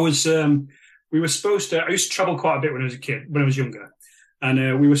 I used to travel quite a bit when I was younger.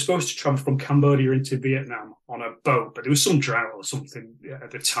 And we were supposed to travel from Cambodia into Vietnam on a boat, but there was some drought or something at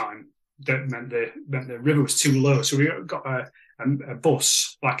the time that meant the river was too low. So we got a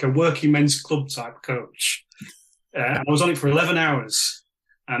bus, like a working men's club type coach. And I was on it for 11 hours,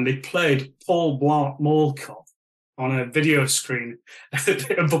 and they played Paul Blart Mall Cop on a video screen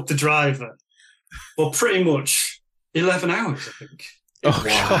above the driver. Well, pretty much 11 hours, I think. Oh,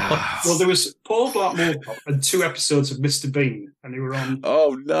 wow. Well, there was Paul Blart Mall Cop and 2 episodes of Mr. Bean, and they were on.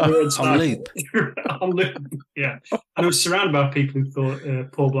 Oh no! On loop. On loop, yeah. And I was surrounded by people who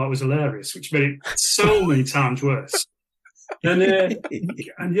thought Paul Blart was hilarious, which made it so many times worse. And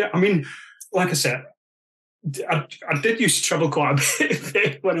yeah, I mean, like I said, I did used to travel quite a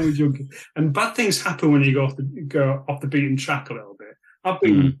bit when I was younger, and bad things happen when you go off the beaten track a little bit. I've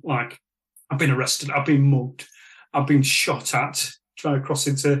been arrested, I've been mugged, I've been shot at. Trying to cross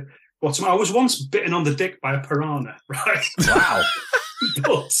into Guatemala. I was once bitten on the dick by a piranha, right? Wow.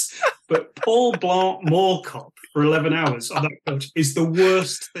 but Paul Blart Mall Cop for 11 hours on that coach is the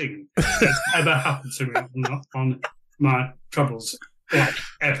worst thing that's ever happened to me on my travels. Like,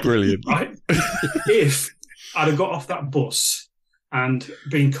 ever. Brilliant. Right? If I'd have got off that bus and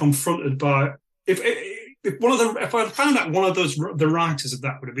been confronted by... If I had found out one of the writers of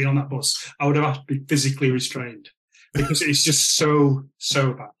that would have been on that bus, I would have had to be physically restrained. Because it's just so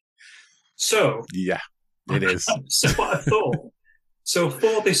bad. So yeah, it is. So what I thought. So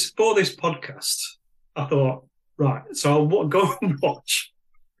for this podcast, I thought, right. So I'll go and watch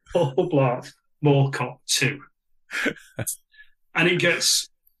Paul Blart Mall Cop 2, and it gets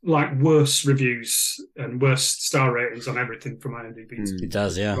like worse reviews and worse star ratings on everything from IMDb. It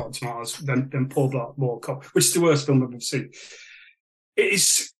does, yeah. Rotten Tomatoes than Paul Blart Mall Cop, which is the worst film I've ever seen.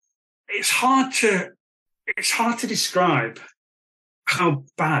 It's hard to describe how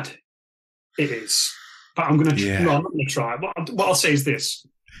bad it is, but I'm going to. Yeah. No, I'm not going to try. What I'll say is this: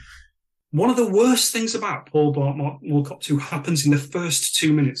 one of the worst things about Paul Blart Mall Cop 2 happens in the first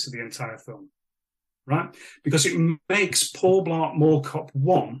 2 minutes of the entire film, right? Because it makes Paul Blart Mall Cop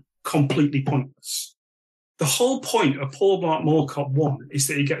 1 completely pointless. The whole point of Paul Blart Mall Cop 1 is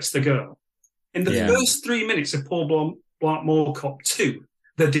that he gets the girl. In the first 3 minutes of Paul Blart Mall Cop 2,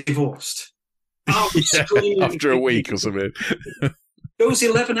 they're divorced. After a week or something. Those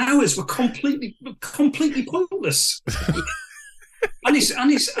 11 hours were completely pointless. and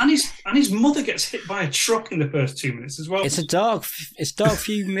his mother gets hit by a truck in the first 2 minutes as well. It's dark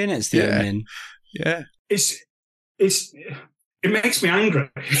few minutes. The opening. Yeah. It makes me angry.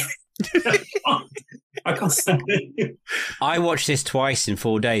 I can't stand it. I watched this twice in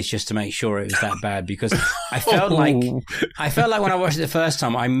 4 days just to make sure it was that bad, because I felt like when I watched it the first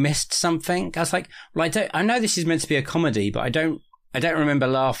time I missed something. I was like, well, I know this is meant to be a comedy, but I don't I don't remember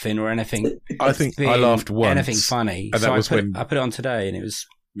laughing or anything. I think I laughed once. Anything funny. And that was when I put it on today, and it was.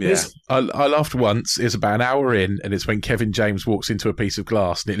 Yeah, I laughed once. It's about an hour in, and it's when Kevin James walks into a piece of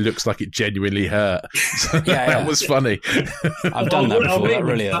glass, and it looks like it genuinely hurt. So that was funny. I've done that before. That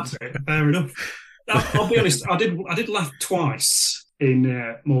really hurts. Fair enough. I'll be honest. I did laugh twice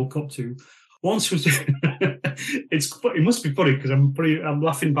in Mall Cop 2. Once was it must be funny because I'm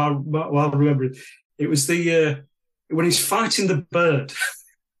laughing while remembering. It was when he's fighting the bird.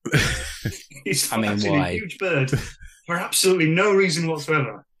 He's fighting a huge bird for absolutely no reason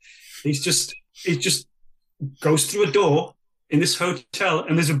whatsoever. He just goes through a door in this hotel,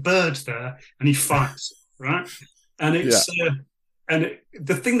 and there's a bird there, and he fights, right? And it's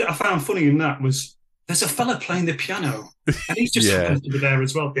the thing that I found funny in that was there's a fella playing the piano, and he's just happens to be there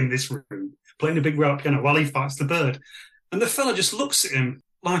as well in this room playing the big round piano while he fights the bird, and the fella just looks at him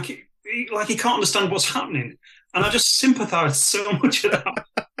like he can't understand what's happening, and I just sympathised so much at that.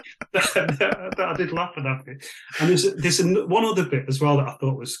 that I did laugh at that bit. And there's one other bit as well that I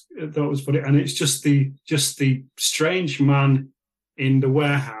thought was funny, and it's just the strange man in the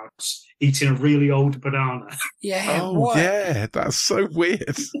warehouse eating a really old banana. Yeah. Yeah, that's so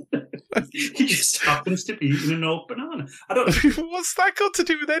weird. He just happens to be eating an old banana. I don't know. What's that got to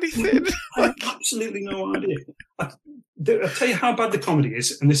do with anything? I have absolutely no idea. I'll tell you how bad the comedy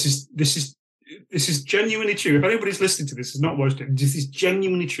is, and this is genuinely true. If anybody's listening to this has not watched it, this is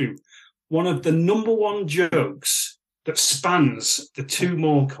genuinely true. One of the number one jokes that spans the two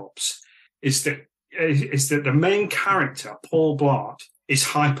mall cops is that the main character, Paul Blart, is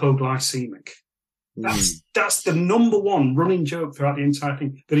hypoglycemic. That's the number one running joke throughout the entire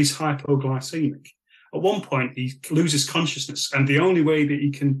thing, that he's hypoglycemic. At one point, he loses consciousness, and the only way that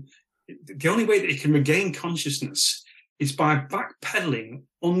he can regain consciousness is by backpedaling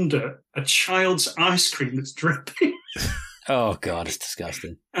under a child's ice cream that's dripping. Oh God, it's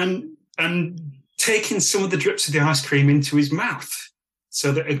disgusting. And taking some of the drips of the ice cream into his mouth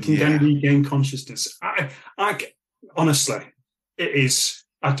so that it can then regain consciousness. I honestly, it is.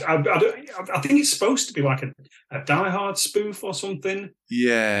 I think it's supposed to be like a Die Hard spoof or something.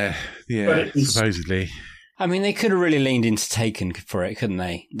 Yeah, supposedly. I mean, they could have really leaned into Taken for it, couldn't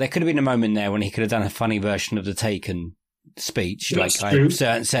they? There could have been a moment there when he could have done a funny version of the Taken speech, like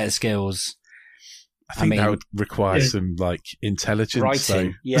certain set of skills. I mean, that would require some intelligence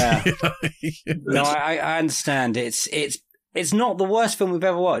writing. Yeah. No, I understand. It's not the worst film we've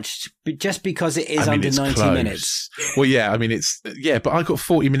ever watched, but just because it is under 90 close. minutes. Well, yeah, I mean, but I got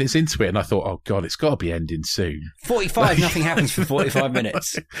 40 minutes into it and I thought, oh God, it's got to be ending soon. 45, nothing happens for 45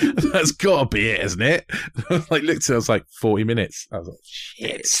 minutes. That's got to be it, isn't it? I looked at it, I was like, 40 minutes. I was like,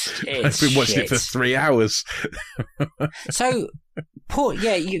 shit. I've been watching it for 3 hours. So,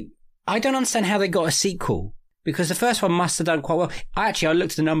 I don't understand how they got a sequel, because the first one must have done quite well. I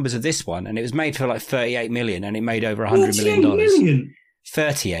looked at the numbers of this one, and it was made for like 38 million, and it made over $100 million.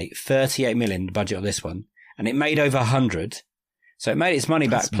 38 million, the budget of this one, and it made over 100. So it made its money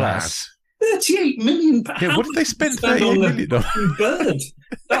back plus. 38 million. Yeah, what did they spend 38 million on? Bird.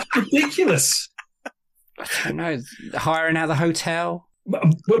 That's ridiculous. I don't know. Hiring out the hotel.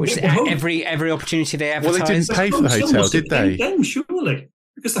 Which every opportunity they advertised. Well, they didn't pay for the hotel, did they? Them, surely.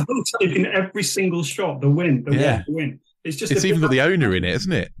 Because the hotel in every single shot, the win. It's even got the owner in it,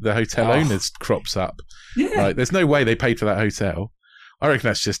 isn't it? The hotel owner crops up. Yeah. Like, there's no way they paid for that hotel. I reckon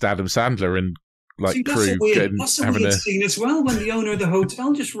that's just Adam Sandler and crew that's a weird scene as well, when the owner of the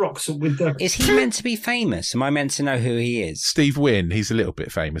hotel just rocks up with the... Is he meant to be famous? Am I meant to know who he is? Steve Wynn. He's a little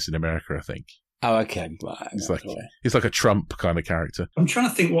bit famous in America, I think. Oh, okay. Right. He's like a Trump kind of character. I'm trying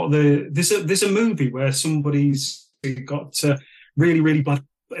to think there's a movie where somebody's got really, really bad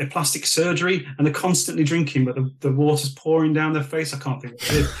plastic surgery and they're constantly drinking, but the water's pouring down their face. I can't think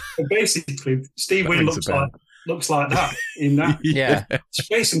of it. But basically, Steve Wynn looks like that in that. Yeah. His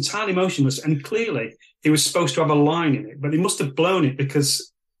face entirely motionless, and clearly he was supposed to have a line in it, but he must have blown it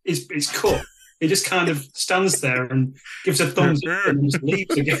because it's cut. He just kind of stands there and gives a thumbs up and just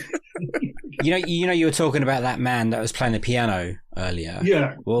leaves again. You were talking about that man that was playing the piano earlier.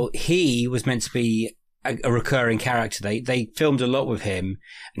 Yeah. Well, he was meant to be a recurring character. They filmed a lot with him,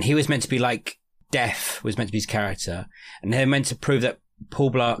 and he was meant to be like Death was meant to be his character, and they're meant to prove that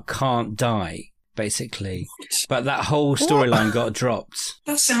Paul Blart can't die, basically. But that whole storyline got dropped.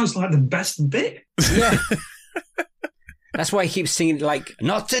 That sounds like the best bit. Yeah. That's why he keeps singing like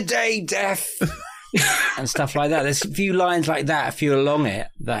 "Not today, Death" and stuff like that. There's a few lines like that, a few along it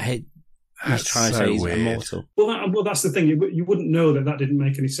that he's trying to say he's immortal. Well, that's the thing. You wouldn't know that didn't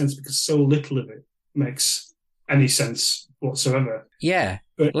make any sense because so little of it makes any sense whatsoever. Yeah,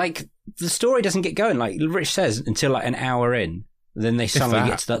 but the story doesn't get going, like Rich says, until like an hour in. Then they suddenly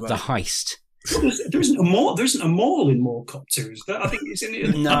get to the heist. There isn't a mall. There isn't a mall in Mall Cop 2. Is there? I think it's in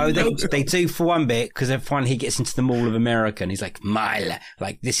it. No, they do for one bit, because then finally he gets into the Mall of America and he's like,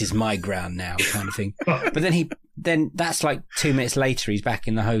 this is my ground now, kind of thing. But then that's like 2 minutes later, he's back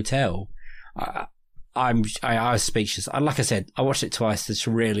in the hotel. I was speechless. Like I said, I watched it twice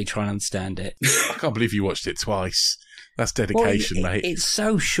to really try and understand it. I can't believe you watched it twice. That's dedication, mate. It's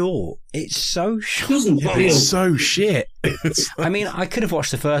so short. It's so short. It's so shit. I mean, I could have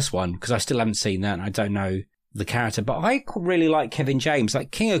watched the first one because I still haven't seen that and I don't know the character, but I really like Kevin James.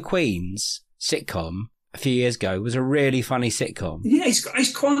 Like King of Queens sitcom a few years ago was a really funny sitcom. Yeah,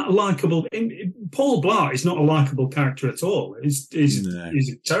 he's quite likable. Paul Blart is not a likable character at all. He's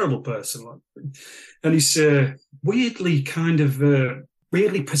a terrible person. And he's weirdly kind of...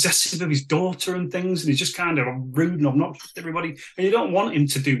 weirdly possessive of his daughter and things, and he's just kind of rude and obnoxious to everybody. And you don't want him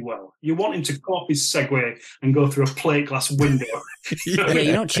to do well. You want him to go off his Segway and go through a plate glass window. Yeah,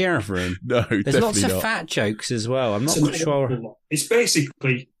 you're not cheering for him. No, there's lots of fat jokes as well. I'm not quite sure. It's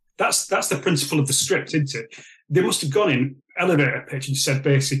basically that's the principle of the script, isn't it? They must have gone in elevator pitch and said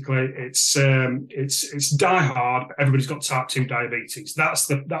basically it's Die Hard, but everybody's got type 2 diabetes. That's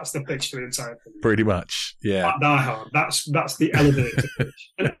the pitch for the entire thing. Pretty much, yeah. Die Hard. That's the elevator pitch.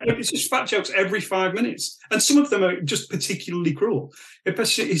 And it's just fat jokes every 5 minutes, and some of them are just particularly cruel.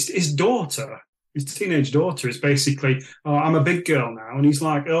 Especially his daughter. His teenage daughter is basically, "Oh, I'm a big girl now," and he's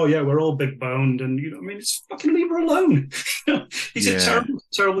like, "Oh yeah, we're all big boned," and it's fucking leave her alone. He's a terrible,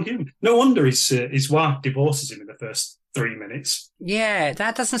 terrible human. No wonder his wife divorces him in the first 3 minutes. Yeah,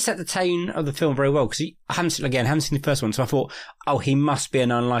 that doesn't set the tone of the film very well because I haven't seen the first one, so I thought, oh, he must be an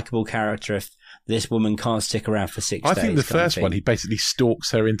unlikable character if this woman can't stick around for 6 days. I think the first one, he basically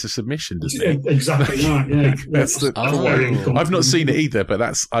stalks her into submission, doesn't he? Exactly right, yeah. I've not seen it either, but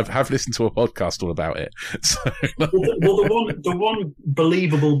I have listened to a podcast all about it. So. The one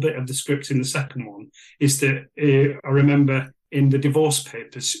believable bit of the script in the second one is that I remember in the divorce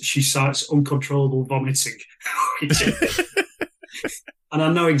papers, she cites uncontrollable vomiting. And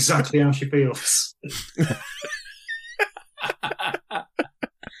I know exactly how she feels.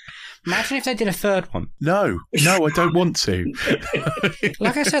 Imagine if they did a third one. No, I don't want to.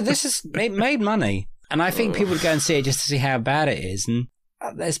 Like I said, it made money. And I think people would go and see it just to see how bad it is. And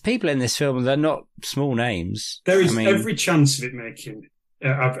there's people in this film that are not small names. There is every chance of it making,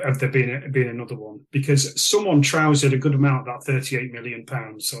 of there being another one, because someone trousered a good amount of that £38 million,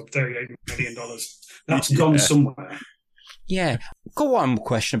 so $38 million. That's gone somewhere. Yeah. Got one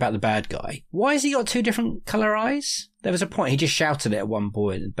question about the bad guy. Why has he got 2 different colour eyes? There was a point he just shouted it at one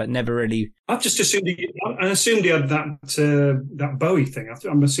point, but never really. I've just assumed he had that Bowie thing.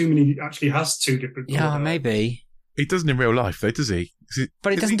 I'm assuming he actually has 2 different. Yeah, maybe. He doesn't in real life, though, does he?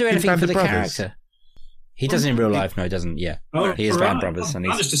 But he doesn't do anything for the character. He doesn't in real life. No, he doesn't. Yeah, he is Band Brothers, and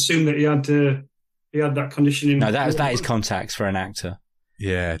I just assumed that he had that condition. No, that is contacts for an actor.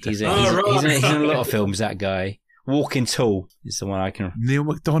 Yeah, he's in a lot of films. That guy. Walking Tall is the one I can... Neil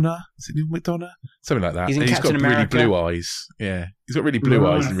McDonough? Is it Neil McDonough? Something like that. He's got America. really blue eyes. Yeah. He's got really blue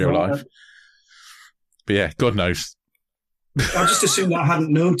eyes in real life. But yeah, God knows. I just assumed that I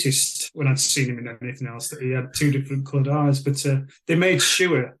hadn't noticed when I'd seen him in anything else that he had 2 different coloured eyes. But they made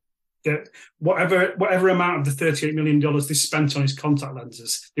sure that whatever amount of the $38 million they spent on his contact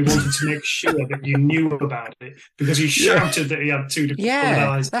lenses, they wanted to make sure that you knew about it because he shouted that he had 2 different coloured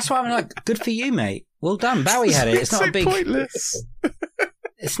eyes. That's why I'm like, good for you, mate. Well done. Bowie had it. It's not a big... pointless.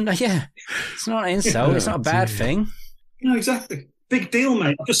 It's not an insult. It's not a bad thing. No, exactly. Big deal,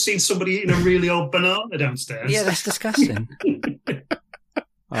 mate. I've just seen somebody eating a really old banana downstairs. Yeah, that's disgusting.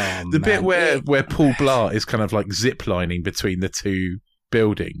 The bit where Paul Blart is kind of like ziplining between the 2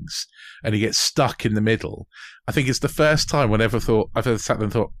 buildings and he gets stuck in the middle. I think it's the first time I've ever sat there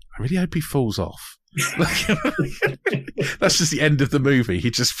and thought, I really hope he falls off. That's just the end of the movie. He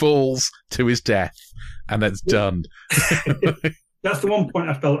just falls to his death and that's done. That's the one point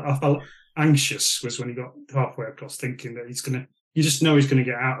I felt anxious was when he got halfway across, thinking that you just know he's going to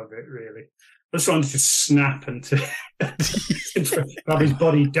get out of it, really. I just wanted to snap and to have his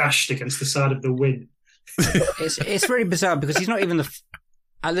body dashed against the side of the wind. It's really bizarre because he's not even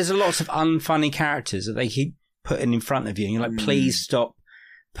there's a lots of unfunny characters that they keep putting in front of you and you're like, please stop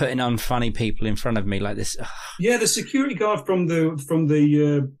putting unfunny people in front of me like this. Yeah, the security guard from the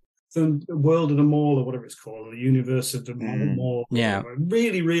world of the mall or whatever it's called, the universe of the mall. Yeah,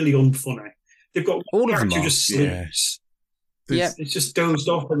 really, really unfunny. They've got all of them who just sleeps. Yeah, it's just dozed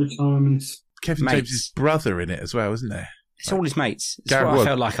off every time. And it's Kevin James' brother in it as well, isn't there? It's all his mates. It's what I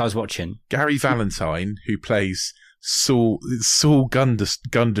felt like I was watching. Gary Valentine, who plays Saul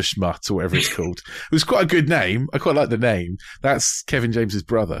Gunderschmutt or whatever it's called. It was quite a good name. I quite like the name. That's Kevin James's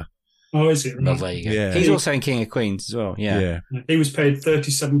brother. Oh, is it? Well, there you go. Yeah. He's also in King of Queens as well. Yeah. He was paid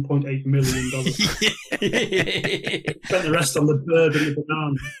 $37.8 million. Spent the rest on the bird and the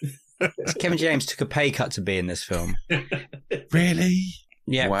banana. Kevin James took a pay cut to be in this film. Really?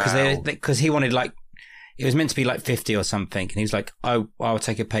 Yeah, because he wanted it was meant to be 50 or something, and he was like, "Oh, I'll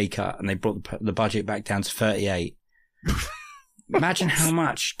take a pay cut," and they brought the budget back down to 38. Imagine how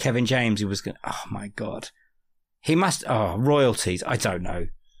much Kevin James he was going. Oh my god, he must. Oh, royalties. I don't know.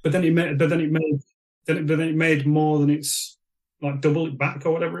 But then it made more than its double it back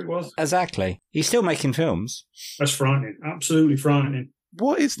or whatever it was. Exactly. He's still making films. That's frightening. Absolutely frightening.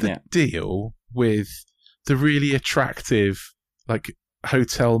 What is the deal with the really attractive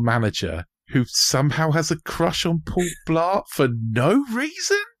hotel manager who somehow has a crush on Paul Blart for no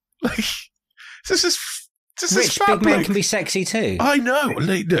reason? This is Rich big men can be sexy too. I know.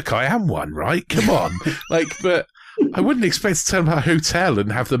 Look, I am one, right? Come on. But I wouldn't expect to turn up a hotel and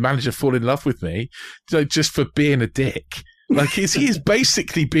have the manager fall in love with me just for being a dick. He is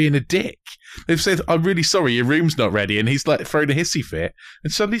basically being a dick. They've said, "I'm really sorry, your room's not ready," and he's throwing a hissy fit,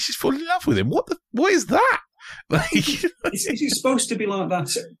 and suddenly she's falling in love with him. What is that? It's supposed to be like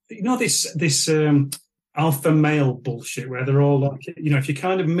that. You know, this alpha male bullshit where they're all if you're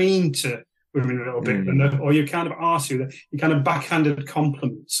kind of mean to women a little bit, or you kind of arsy, you kind of backhanded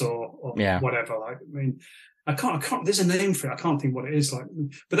compliments or whatever. I can't. There's a name for it. I can't think what it is.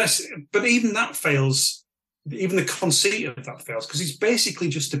 But even that fails. Even the conceit of that fails because he's basically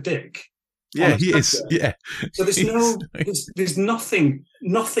just a dick. Yeah, he is. Yeah. So there's nothing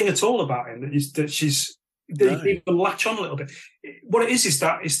at all about him that you can latch on a little bit. What it is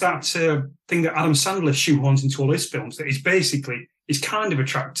that thing that Adam Sandler shoehorns into all his films that he's kind of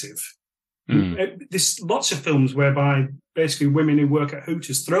attractive. There's lots of films whereby basically women who work at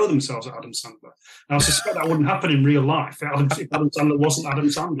Hooters throw themselves at Adam Sandler. And I suspect that wouldn't happen in real life if Adam Sandler wasn't Adam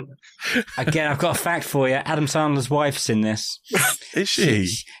Sandler. Again, I've got a fact for you. Adam Sandler's wife's in this. Is she?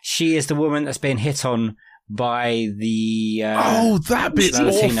 She is the woman that's being hit on by the... that bit's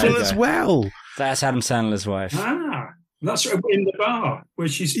awful as well. That's Adam Sandler's wife. That's in the bar where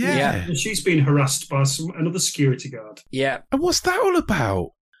she's been harassed by another security guard. Yeah. And what's that all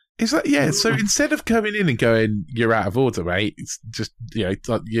about? Is that so instead of coming in and going, "You're out of order, mate," it's just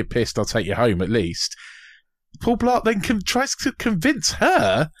you're pissed, I'll take you home at least. Paul Blart then tries to convince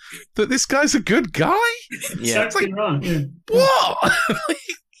her that this guy's a good guy. Yeah, exactly right. Yeah. What?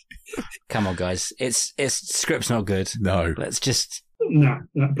 Come on, guys, it's script's not good. No, let's just. No,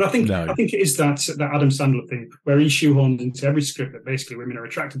 but I think it is that Adam Sandler thing where he shoehorns into every script that basically women are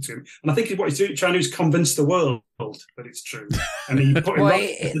attracted to him, and I think what he's trying to do is convince the world that it's true, and he put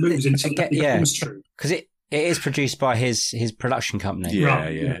the moves into it becomes true because it is produced by his production company,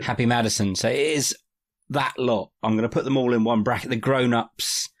 Happy Madison. So it is that lot. I'm going to put them all in one bracket. The Grown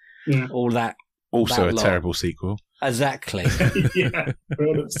Ups, all that. Also that a terrible sequel. Grown Exactly.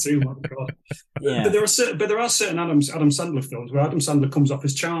 Ups too. My God. Yeah. But there are certain Adam Sandler films where Adam Sandler comes off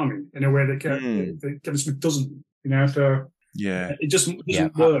as charming in a way that Kevin Smith doesn't. So it just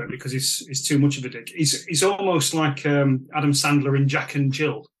doesn't work because he's too much of a dick. He's almost like Adam Sandler in Jack and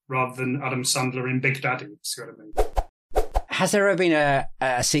Jill rather than Adam Sandler in Big Daddy. See what I mean? Has there ever been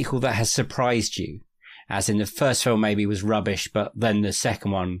a sequel that has surprised you? As in the first film maybe was rubbish, but then the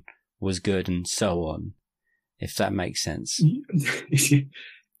second one was good and so on. If that makes sense.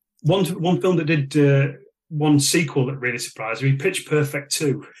 One film that did one sequel that really surprised me, Pitch Perfect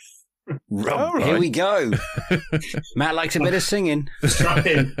 2. Right. Here we go. Matt likes a bit of singing.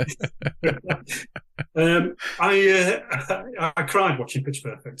 I cried watching Pitch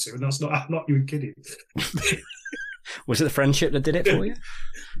Perfect 2, and I'm not even kidding. Was it the friendship that did it for you?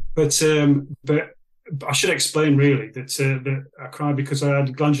 But I should explain really that I cried because I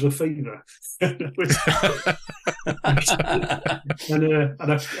had glandular fever, and I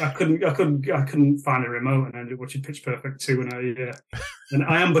couldn't find a remote, and I ended up watching Pitch Perfect 2, and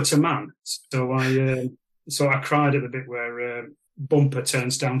I am but a man, so I cried at the bit where Bumper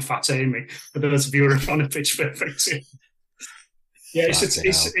turns down Fat Amy. For those of you who are a fan of Pitch Perfect 2. Yeah,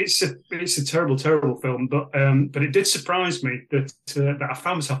 it's a terrible film, but it did surprise me that I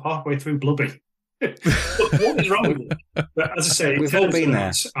found myself halfway through blubbing. What is wrong with it? But as I say, we've all been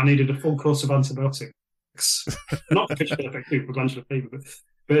there. I needed a full course of antibiotics. Not for Pitch Perfect 2, for glandular fever,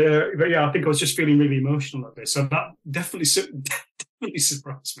 but yeah, I think I was just feeling really emotional that day. So that definitely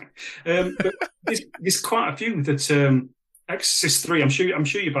surprised me. But there's quite a few that Exorcist 3. I'm sure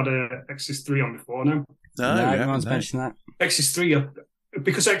you've had Exorcist 3 on before now. No, everyone's mentioned that. Exorcist 3,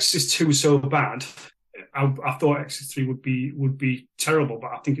 because Exorcist 2 was so bad, I thought Exorcist 3 would be terrible,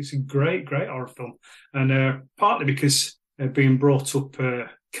 but I think it's a great horror film, and partly because being brought up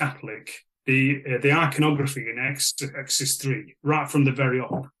Catholic, the iconography in Exorcist 3 right from the very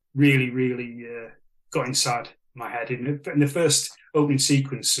off really got inside my head. In the first opening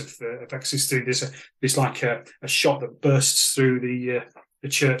sequence of Exorcist 3, there's like a shot that bursts through the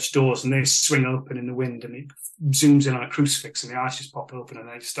church doors, and they swing open in the wind, and it zooms in on a crucifix, and the eyes just pop open, and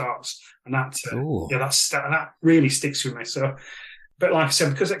then it starts. And that really sticks with me. So, but like I said,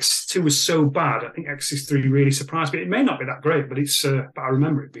 because X2 was so bad, I think Exorcist 3 really surprised me. It may not be that great, but but I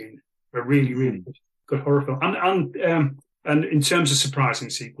remember it being a really good horror film. And in terms of surprising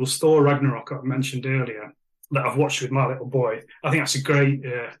sequels, Thor Ragnarok, I mentioned earlier, that I've watched with my little boy. I think that's a great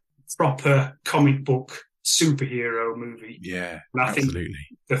proper comic book superhero movie. Yeah, and I absolutely.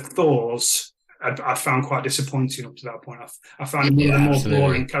 think the Thors I found quite disappointing up to that point. I found him one of the more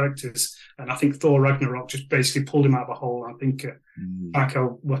boring characters, and I think Thor Ragnarok just basically pulled him out of the hole. I think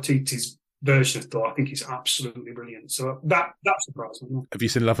Taika Waititi's version of Thor, I think he's absolutely brilliant. So that surprised me. Have you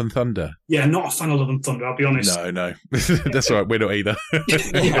seen Love and Thunder? Yeah, not a fan of Love and Thunder, I'll be honest. No. That's all right, we're not either.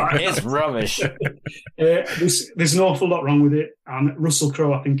 It's rubbish. There's an awful lot wrong with it, and Russell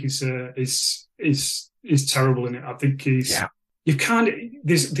Crowe, I think, is terrible in it. I think he's... Yeah. You can't...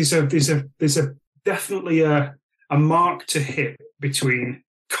 There's a definitely a mark to hit between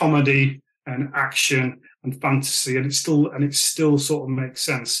comedy and action and fantasy, and it still sort of makes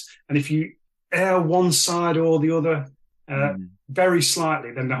sense. And if you err one side or the other very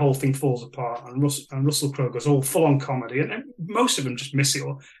slightly, then the whole thing falls apart. And Russell Crowe goes all full on comedy, and most of them just miss it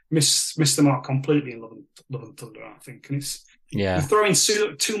or miss the mark completely in Love and Thunder, I think. And you're throwing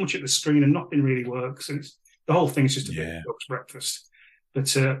too much at the screen, and nothing really works. And the whole thing's just a bit of duck's breakfast. But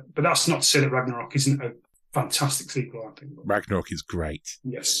that's not to say that Ragnarok isn't a fantastic sequel, I think. Ragnarok is great.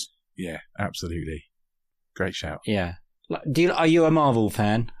 Yes. Yeah, absolutely. Great shout. Yeah. Are you a Marvel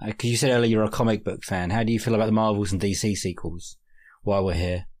fan? Because you said earlier you're a comic book fan. How do you feel about the Marvels and DC sequels while we're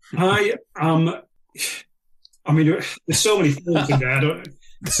here? I mean, there's so many films in there.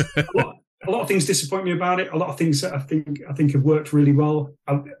 A lot of things disappoint me about it. A lot of things that I think have worked really well.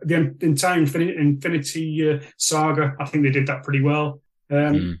 The entire Infinity saga, I think they did that pretty well.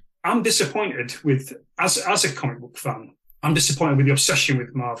 I'm disappointed with, as a comic book fan, I'm disappointed with the obsession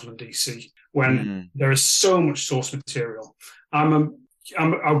with Marvel and DC when there is so much source material.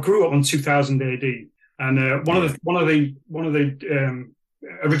 I grew up on 2000 AD, and one of the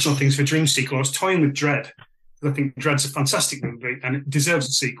original things for Dream sequel, I was toying with Dredd. I think Dredd's a fantastic movie, and it deserves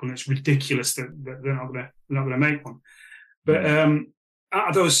a sequel. And it's ridiculous that they're not going to make one. But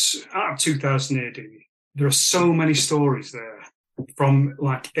out of 2000 AD, there are so many stories there, from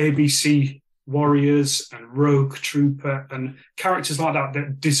like ABC Warriors and Rogue Trooper and characters like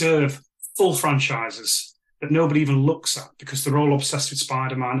that deserve full franchises that nobody even looks at because they're all obsessed with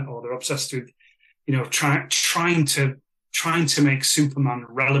Spider-Man, or they're obsessed with, trying to make Superman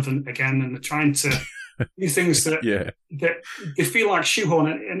relevant again, and they're trying to do things that they feel like shoehorn,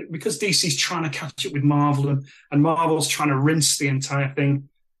 and because DC's trying to catch up with Marvel, and Marvel's trying to rinse the entire thing.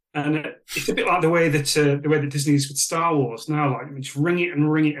 And it's a bit like the way that Disney is with Star Wars now, like just ring it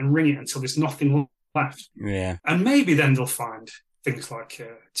until there's nothing left. Yeah. And maybe then they'll find things like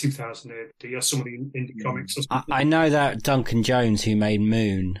 2000 AD or some of the indie comics. Or something. I know that Duncan Jones, who made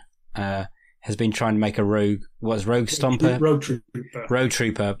Moon, has been trying to make a Rogue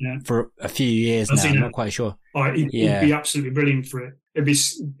Trooper for a few years now. I'm not quite sure. He'd be absolutely brilliant for it.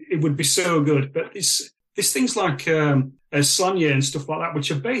 It would be so good. But there's things like Slanya and stuff like that,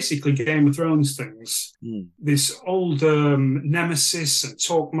 which are basically Game of Thrones things. This old Nemesis and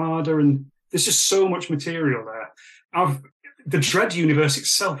Torquemada, and there's just so much material there. The Dredd universe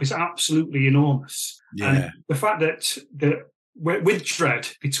itself is absolutely enormous. Yeah. And the fact that with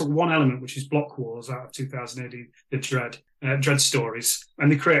Dredd, they took one element, which is Block Wars, out of 2000 AD, the Dredd stories,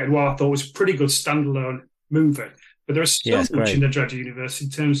 and they created what I thought was a pretty good standalone movie. But there is so much in the Dredd universe in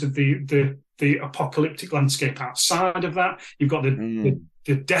terms of the apocalyptic landscape outside of that. You've got the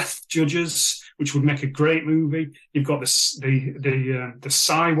Death Judges, which would make a great movie. You've got the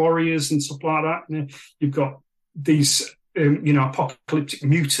Psy Warriors and stuff like that. You've got these apocalyptic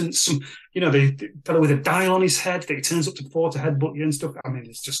mutants. The fellow with a dial on his head that he turns up to 4 to headbutt you and stuff. I mean,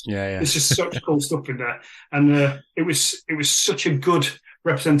 it's just it's just such cool stuff in there. And it was such a good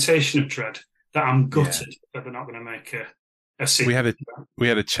representation of Dredd that I'm gutted that they're not going to make a sequel. We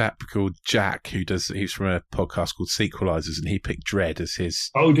had a chap called Jack he's from a podcast called Sequelizers, and he picked Dredd as his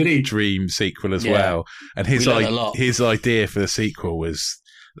dream sequel as well. And his idea for the sequel was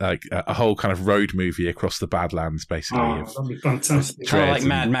like a whole kind of road movie across the Badlands, basically. Oh, that'd be fantastic. Kind of like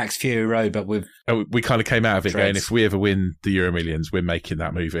Mad Max Fury Road, but with we kind of came out of it Dreads. going, if we ever win the Euro Millions, we're making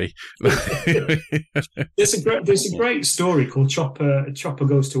that movie. There's a great story called Chopper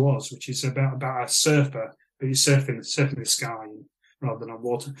Goes to Oz, which is about a surfer, but he's surfing the sky rather than on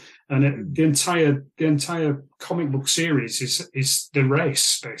water. And the entire comic book series is the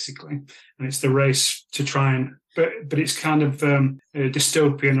race, basically, and it's the race to try and. But it's kind of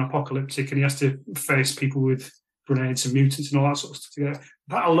dystopian, apocalyptic, and he has to face people with grenades and mutants and all that sort of stuff together.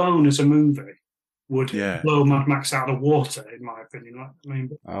 That alone, as a movie, would blow Mad Max out of the water, in my opinion. I mean,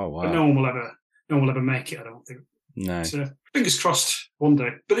 oh wow, but no one will ever make it. I don't think. No. So, fingers crossed one day.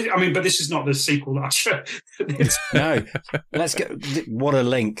 But this is not the sequel that I showed. No. Let's go. What a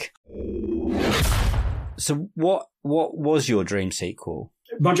link. So, what was your dream sequel?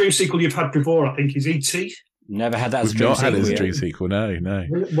 My dream sequel you've had before, I think, is E.T. Never had that as a We've dream not sequel. had it as a dream sequel, no.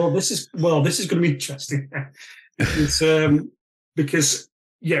 Well, this is going to be interesting. It's because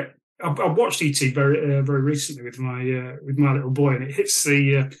I watched E.T. very recently with my little boy, and it hits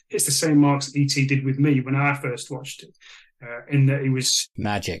the same marks that E.T. did with me when I first watched it. In that he was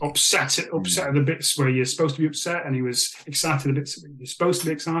magic, upset at the bits where you're supposed to be upset, and he was excited at the bits where you're supposed to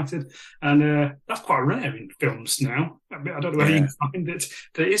be excited, and that's quite rare in films now. I don't know whether you find it.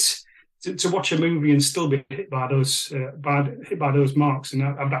 That is. To watch a movie and still be hit by those marks and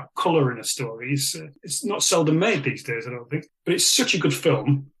have that colour in a story it's not seldom made these days, I don't think. But it's such a good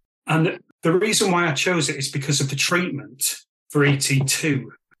film, and the reason why I chose it is because of the treatment for E.T.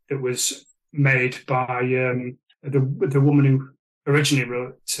 2 that was made by the woman who originally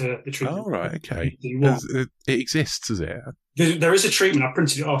wrote the treatment. Oh right, okay. It exists, does it? There is a treatment. I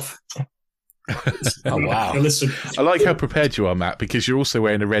printed it off. Oh wow! Listen, I like how prepared you are, Matt, because you're also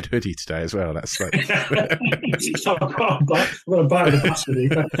wearing a red hoodie today as well. That's like I'm going to buy the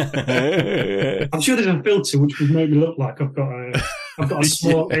basket. I'm sure there's a filter which would make me look like I've got a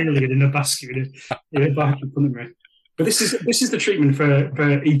small alien in a basket in a bag in front of me. But this is the treatment for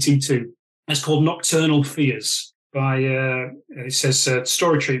ET2. It's called Nocturnal Fears. It says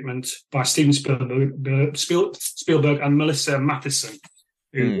story treatment by Steven Spielberg and Melissa Matheson,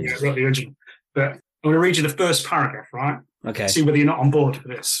 who wrote the original. But I'm going to read you the first paragraph, right? Okay. See whether you're not on board for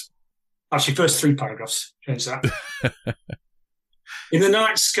this. Actually, first 3 paragraphs. Change that. In the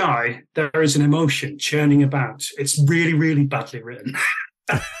night sky, there is an emotion churning about. It's really, really badly written.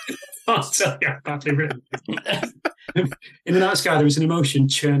 I'll tell you how badly written. In the night sky, there is an emotion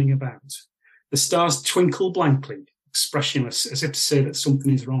churning about. The stars twinkle blankly, expressionless, as if to say that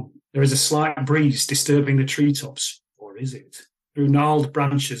something is wrong. There is a slight breeze disturbing the treetops. Or is it? Through gnarled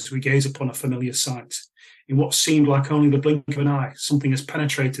branches, we gaze upon a familiar sight. In what seemed like only the blink of an eye, something has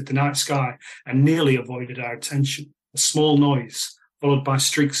penetrated the night sky and nearly avoided our attention. A small noise, followed by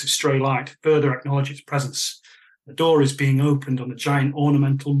streaks of stray light, further acknowledge its presence. A door is being opened on the giant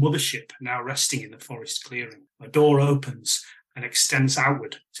ornamental mothership now resting in the forest clearing. A door opens and extends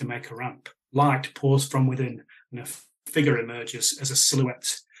outward to make a ramp. Light pours from within, and a figure emerges as a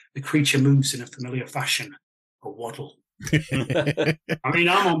silhouette. The creature moves in a familiar fashion, a waddle. I mean,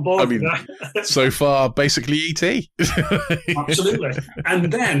 I'm on board with that. So far, basically E.T. Absolutely.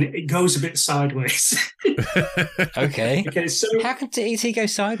 And then it goes a bit sideways. Okay. So how can E.T. go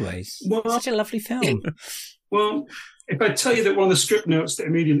sideways? Well, such a lovely film. Well, if I tell you that one of the script notes that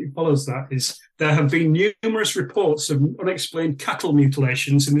immediately follows that is there have been numerous reports of unexplained cattle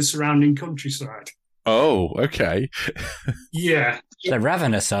mutilations in the surrounding countryside. Oh, okay. Yeah. They're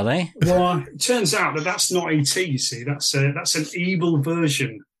ravenous, are they? Well, it turns out that that's not E.T., you see. That's an evil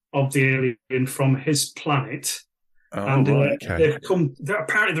version of the alien from his planet. Oh, and okay.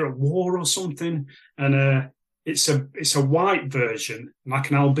 Apparently they're at war or something, and it's a white version, like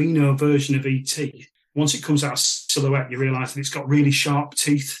an albino version of E.T. Once it comes out of silhouette, you realise that it's got really sharp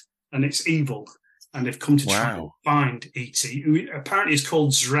teeth and it's evil. And they've come to try and find E.T., who apparently is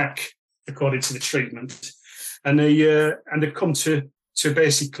called Zrek, according to the treatment, and they've come to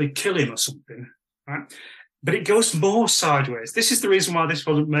basically kill him or something, right? But it goes more sideways. This is the reason why this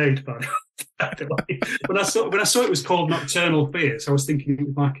wasn't made. But when I saw it was called Nocturnal Fears, I was thinking it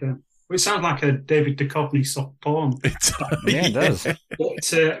was like it sounds like a David Duchovny soft porn. Yeah, it does.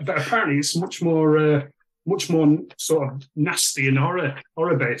 But apparently it's much more sort of nasty and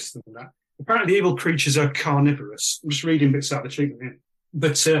horror based than that. Apparently, the evil creatures are carnivorous. I'm just reading bits out of the treatment here,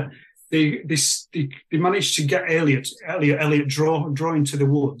 but. They managed to get Elliot draw into the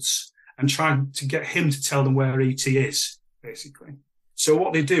woods and try to get him to tell them where E.T. is, basically. So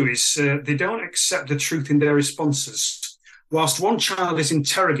what they do is they don't accept the truth in their responses. Whilst one child is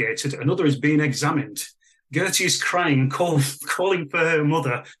interrogated, another is being examined. Gertie is crying and calling for her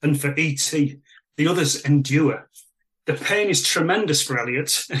mother and for E.T. The others endure. The pain is tremendous for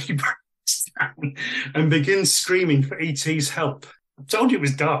Elliot, and he breaks down and begins screaming for E.T.'s help. I told you it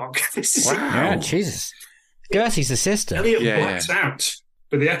was dark. Wow. Yeah, Jesus. Gertie's the sister. Elliot blacks out,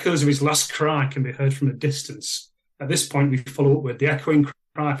 but the echoes of his last cry can be heard from a distance. At this point, we follow up with the echoing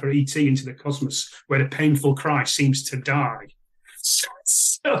cry for E.T. into the cosmos, where the painful cry seems to die.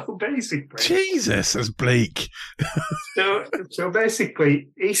 So basically, Jesus, that's bleak. so basically,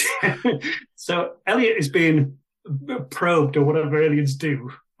 so Elliot is being probed or whatever aliens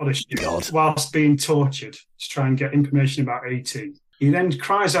do on a ship whilst being tortured to try and get information about E.T. He then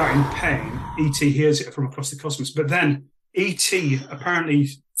cries out in pain. E.T. hears it from across the cosmos, but then E.T. apparently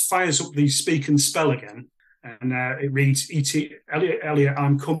fires up the speak and spell again, and it reads, "E.T. Elliot,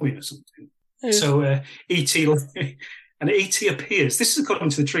 I'm coming," or something. So E.T. And E.T. appears, this is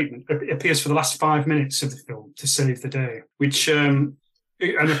according to the treatment, appears for the last 5 minutes of the film to save the day, which and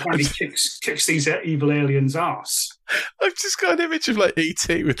apparently kicks these evil aliens' arse. I've just got an image of like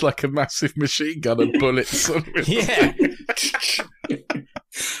E.T. with like a massive machine gun and bullets on it. Yeah.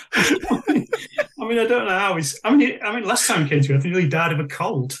 I mean, I don't know how he's. I mean, last time he came to Earth, he really died of a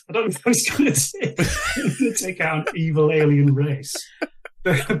cold. I don't know how he's going to take out an evil alien race.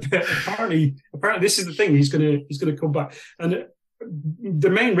 But apparently, this is the thing. He's going to come back, and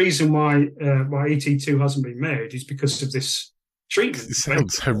the main reason why ET2 hasn't been made is because of this treatment. It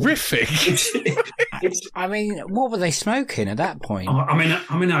sounds horrific. I mean, what were they smoking at that point?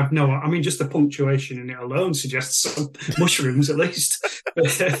 Just the punctuation in it alone suggests some mushrooms at least. But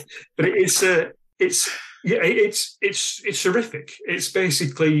it's horrific. It's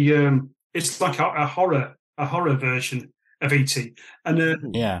basically it's like a horror version of E.T. and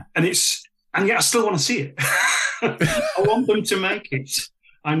yet I still want to see it. I want them to make it.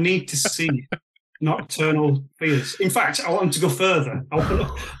 I need to see Nocturnal Fears. In fact, I want them to go further. I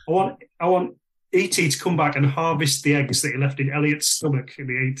want E.T. to come back and harvest the eggs that he left in Elliot's stomach in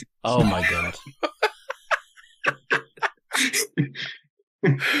the 80s. Oh my god!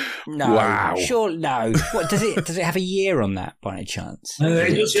 No, wow. Sure, no. What does it have a year on that by any chance?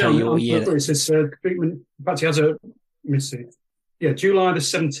 It does. Tell you what year? It says treatment. In fact, he has a. Let me see. Yeah, July the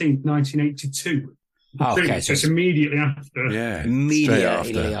 17th, 1982. Oh, okay, so it's immediately after. Yeah, immediately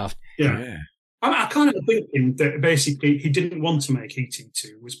after. Yeah. I kind of thinking that basically he didn't want to make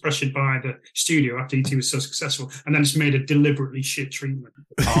ET2, was pressured by the studio after ET was so successsul, and then it's made a deliberately shit treatment.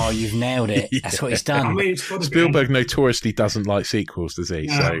 Oh, you've nailed it. That's what he's done. I mean, Spielberg notoriously doesn't like sequels, does he?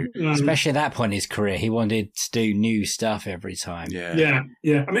 Especially at that point in his career, he wanted to do new stuff every time. Yeah.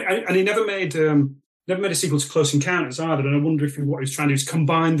 I mean, and he never made a sequel to Close Encounters either, and I wonder if what he was trying to do is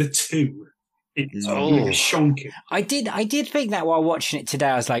combine the two. It's shonky. I did think that while watching it today.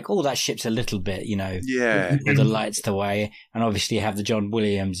 I was like, "Oh, that ship's a little bit, with the lights the way." And obviously, you have the John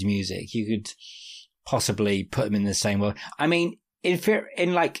Williams music. You could possibly put them in the same world. I mean,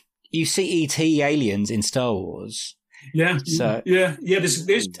 in like you see ET aliens in Star Wars. Yeah. So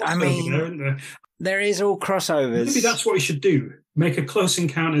there's I mean, there, isn't there? There is all crossovers. Maybe that's what he should do. Make a Close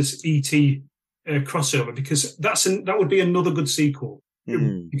Encounters ET crossover, because that would be another good sequel.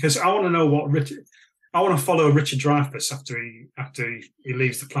 Because I want to know I want to follow Richard Dreyfuss after he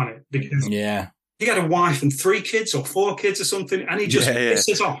leaves the planet, because he had a wife and 3 kids or 4 kids or something, and he just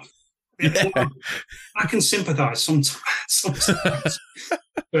pisses off. I can sympathise sometimes,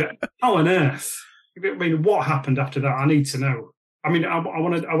 but how on earth? I mean, what happened after that? I need to know. I mean, I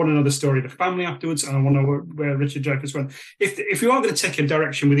want to know the story of the family afterwards, and I want to know where Richard Dreyfuss went. If you are going to take a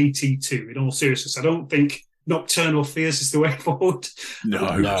direction with ET2, in all seriousness, I don't think Nocturnal Fears is the way forward.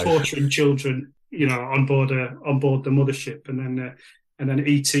 No. Torturing children, on board the mothership, and then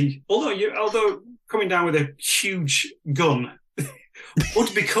ET. Although coming down with a huge gun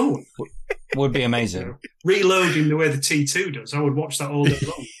would be cool. Would be amazing. Reloading the way the T2 does, I would watch that all day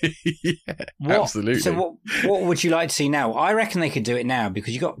long. Absolutely. So what would you like to see now? I reckon they could do it now,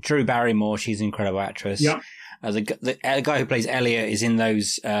 because you got Drew Barrymore. She's an incredible actress. Yeah. The guy who plays Elliot is in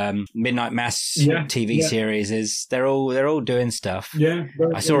those Midnight Mass TV series. They're all doing stuff. Yeah.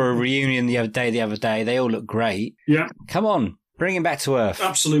 I saw a reunion the other day. They all look great. Yeah. Come on, bring him back to Earth.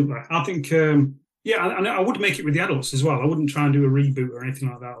 Absolutely. I think. And I would make it with the adults as well. I wouldn't try and do a reboot or anything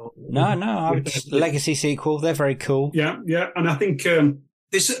like that. No. Legacy sequel. They're very cool. Yeah. And I think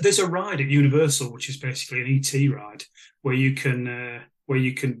there's a ride at Universal, which is basically an ET ride, where you can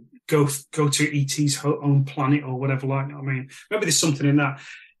go to ET's own planet or whatever like that. I mean, maybe there's something in that.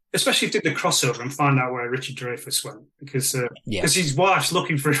 especially if they did the crossover and find out where Richard Dreyfuss went, because Yeah. his wife's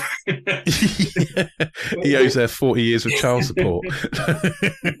looking for him. He owes her 40 years of child support.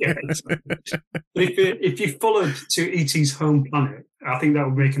 Yeah, exactly. But if you followed to E.T.'s home planet, I think that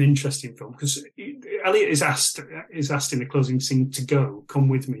would make an interesting film, because Elliot is asked in the closing scene to go, come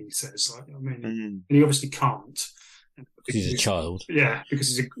with me, he says. Like, I mean, and he obviously can't. Because he's a child. Yeah,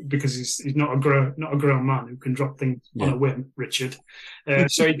 because he's not a grown man who can drop things on a whim, Richard.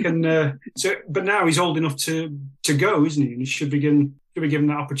 So he can. But now he's old enough to go, isn't he? And he should be given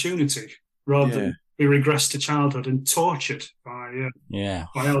that opportunity rather than be regressed to childhood and tortured by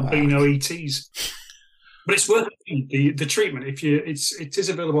albino ETs. But it's worth it. The treatment. It is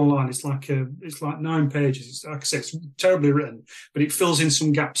available online. It's like 9 pages. It's, like I say, it's terribly written, but it fills in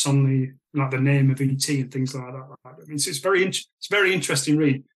some gaps on the name of ET and things like that. I mean, so it's very interesting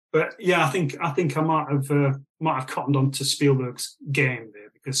read. But yeah, I think I might have cottoned on to Spielberg's game there,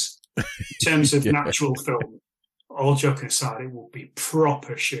 because in terms of natural film, all joking aside, it will be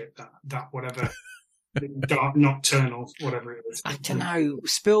proper shit. That whatever. Dark Nocturnal, whatever it is. I don't know.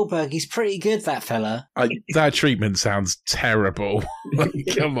 Spielberg, he's pretty good, that fella. That treatment sounds terrible.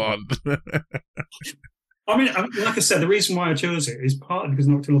 Come on. I mean, like I said, the reason why I chose it is partly because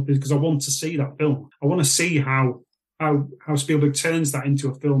Nocturnal is because I want to see that film. I want to see how Spielberg turns that into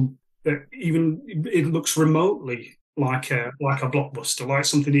a film that even it looks remotely like a blockbuster, like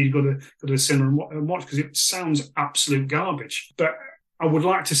something you go to the cinema and watch, because it sounds absolute garbage. But I would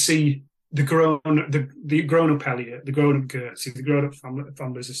like to see the grown up Elliot, the grown up Gertie, the grown up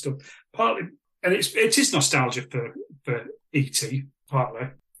families and stuff. Partly, and it is nostalgia for E.T. partly,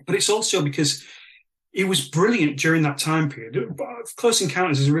 but it's also because he was brilliant during that time period. Close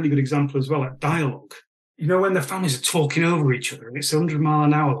Encounters is a really good example as well, like dialogue. You know, when the families are talking over each other and it's 100 mile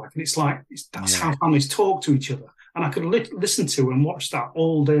an hour, and it's like that's how families talk to each other. And I could listen to and watch that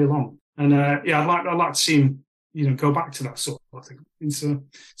all day long. And I'd like to see him, go back to that sort of thing. And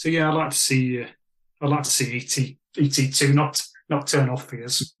so yeah, I'd like to see E.T. 2, not turn off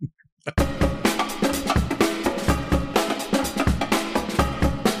fears.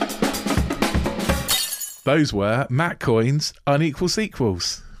 Those were Matt Coyne's Unequal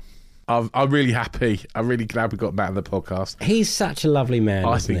Sequels. I'm really happy. I'm really glad we got Matt on the podcast. He's such a lovely man.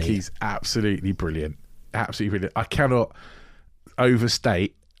 I think he's absolutely brilliant. Absolutely brilliant. I cannot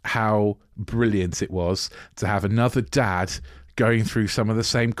overstate how brilliant it was to have another dad going through some of the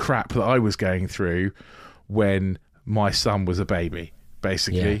same crap that I was going through when my son was a baby,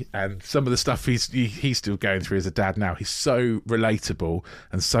 basically. Yeah. And some of the stuff he's still going through as a dad now. He's so relatable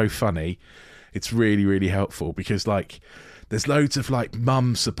and so funny. It's really, really helpful, because there's loads of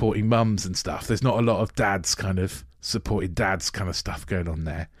mums supporting mums and stuff. There's not a lot of dads kind of supporting dads kind of stuff going on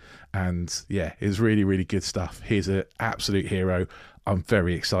there. And yeah, it was really, really good stuff. He's an absolute hero. I'm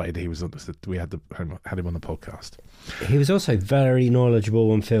very excited we had him on the podcast. He was also very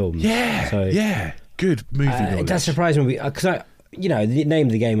knowledgeable on film. Yeah, good movie knowledge. It does surprise me, because the name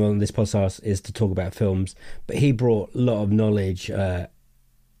of the game on this podcast is to talk about films, but he brought a lot of knowledge,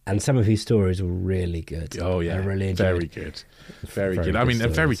 and some of his stories were really good. Oh yeah, I really enjoyed. Very good. Very good. I mean,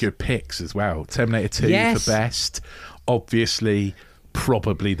 very good picks as well. Terminator 2 for best, obviously.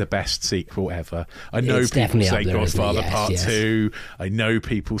 Probably the best sequel ever. I know people say Godfather Part 2. I know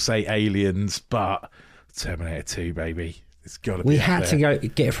people say Aliens, but Terminator 2, baby. It's got to be. We had to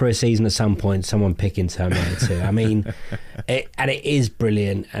get for a season at some point, someone picking Terminator 2. I mean, it is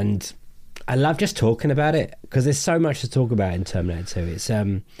brilliant, and I love just talking about it, because there's so much to talk about in Terminator 2.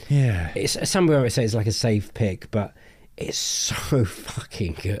 It's somewhere I would say it's like a safe pick, but it's so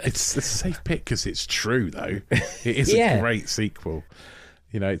fucking good. It's a safe pick because it's true, though. It is a great sequel.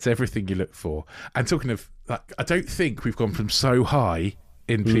 It's everything you look for. And talking of, I don't think we've gone from so high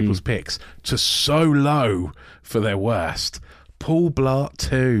in people's picks to so low for their worst. Paul Blart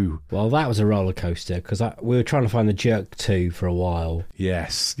 2. Well, that was a roller coaster, because we were trying to find the Jerk 2 for a while.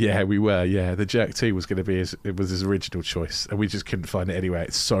 Yes, yeah, we were. Yeah, the Jerk 2 was going to be his original choice, and we just couldn't find it anywhere.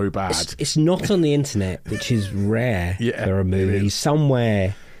 It's so bad. It's not on the internet, which is rare for a movie.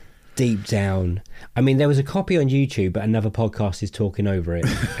 Somewhere deep down. I mean, there was a copy on YouTube, but another podcast is talking over it.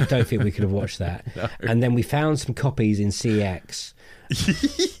 I don't think we could have watched that. No. And then we found some copies in CX.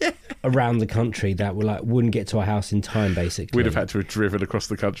 Around the country that were wouldn't get to our house in time, basically. We'd have had to have driven across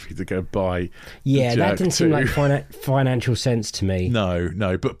the country to go buy that didn't seem like financial sense to me.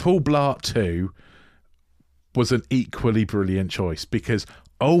 No, but Paul Blart 2 was an equally brilliant choice, because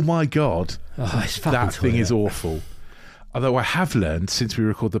oh my god, that thing is awful. Although I have learned since we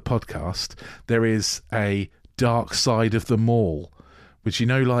recorded the podcast, there is a dark side of the mall, which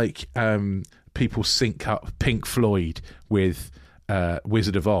people sync up Pink Floyd with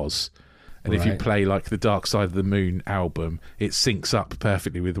Wizard of Oz. And if you Right. play like the Dark Side of the Moon album, it syncs up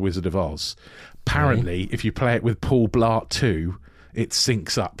perfectly with Wizard of Oz. Apparently, if you play it with Paul Blart 2, it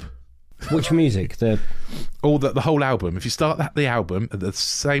syncs up. Which music? The The whole album. If you start the album at the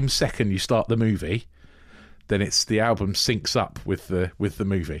same second you start the movie, then the album syncs up with the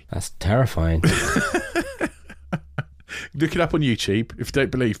movie. That's terrifying. Look it up on YouTube. If you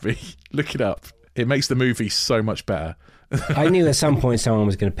don't believe me, look it up. It makes the movie so much better. I knew at some point someone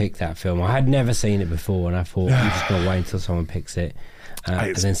was going to pick that film. I had never seen it before, and I thought I'm just going to wait until someone picks it.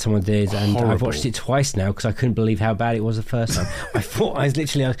 And then someone did, and I've horrible. watched it twice now because I couldn't believe how bad it was the first time. First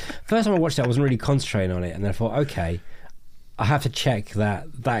time I watched it, I wasn't really concentrating on it, and then I thought, okay, I have to check that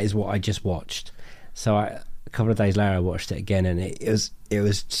is what I just watched. So a couple of days later, I watched it again, and it was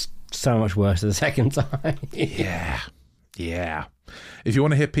just so much worse the second time. Yeah. If you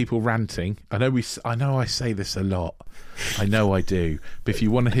want to hear people ranting, I know I say this a lot. I know I do. But if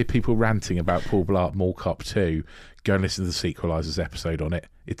you want to hear people ranting about Paul Blart Mall Cop 2, go and listen to the Sequelizers episode on it.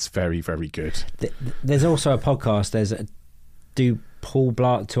 It's very, very good. There's also a podcast. Do Paul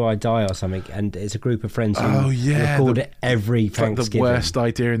Blart Till I Die or something, and it's a group of friends who record it every Thanksgiving. The worst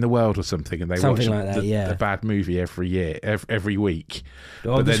idea in the world or something, and they something watch like that, the bad movie every year, every week.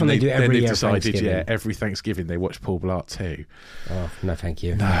 Oh, but this then one they do every they've year decided, Thanksgiving. every Thanksgiving they watch Paul Blart 2. Oh, no thank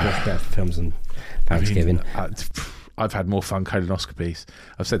you. I watch better films than Thanksgiving. I've had more fun colonoscopies.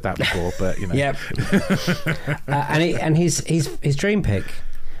 I've said that before, but you know. Yep. And his dream pick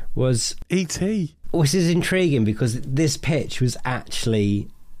was E.T. Which is intriguing because this pitch was actually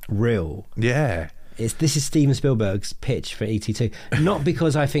real. Yeah. This is Steven Spielberg's pitch for ET2. Not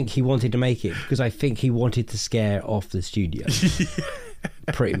because I think he wanted to make it, because I think he wanted to scare off the studio.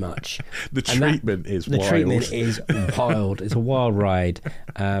 Pretty much. The treatment is wild. The treatment is wild. It's a wild ride.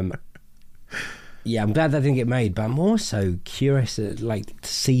 Yeah, I'm glad that didn't get made, but I'm also curious to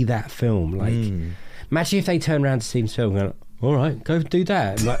see that film. Imagine if they turn around to Steven Spielberg and go, all right, go do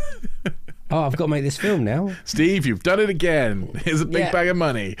that. I'm like, oh, I've got to make this film now. Steve, you've done it again. Here's a big bag of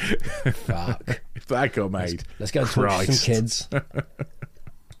money. Fuck. If that got made. Let's go talk to some kids.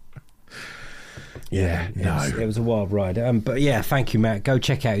 It was a wild ride. But yeah, thank you, Matt. Go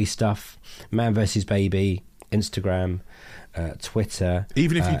check out his stuff. Man vs. Baby, Instagram, Twitter.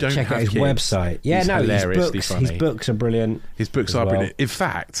 Even if you don't check have out his kids, website. Yeah, he's hilariously his funny. books are brilliant. His books are brilliant. In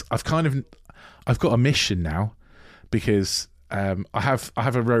fact, I've got a mission now because I have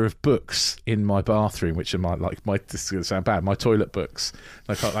a row of books in my bathroom, which are this is going to sound bad, my toilet books.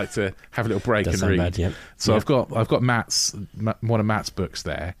 I can't like to have a little break and read. Bad, yeah. So I've got one of Matt's books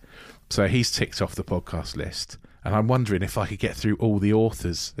there. So he's ticked off the podcast list. And I'm wondering if I could get through all the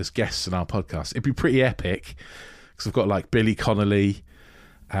authors as guests on our podcast. It'd be pretty epic because I've got like Billy Connolly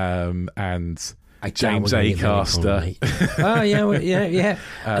and James Acaster. Oh yeah.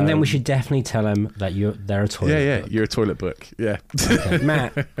 And then we should definitely tell them that they're a toilet book. You're a toilet book. Yeah. Okay.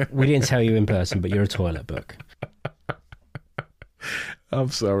 Matt, we didn't tell you in person, but you're a toilet book. I'm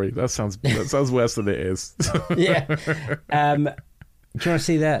sorry. That sounds worse than it is. Yeah. Do you want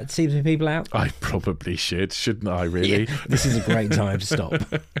to see the people out? I probably shouldn't I? Really? Yeah, this is a great time to stop.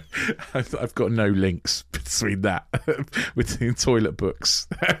 I've got no links between that, between toilet books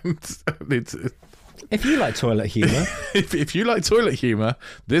and if you like toilet humour, if you like toilet humour,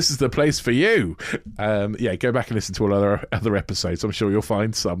 this is the place for you. Go back and listen to all other episodes. I'm sure you'll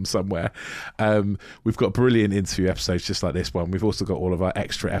find some somewhere. We've got brilliant interview episodes just like this one. We've also got all of our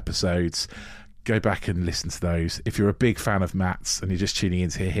extra episodes. Go back and listen to those. If you're a big fan of Matt's and you're just tuning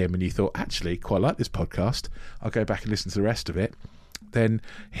in to hear him and you thought, actually, quite like this podcast, I'll go back and listen to the rest of it, then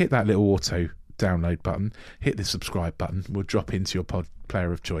hit that little auto download button, hit the subscribe button. We'll drop into your pod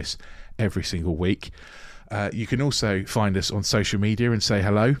player of choice every single week. You can also find us on social media and say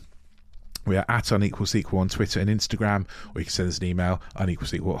hello. We are at Unequal Sequel on Twitter and Instagram, or you can send us an email,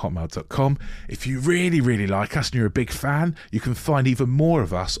 unequalsequel@hotmail.com. If you really, really like us and you're a big fan, you can find even more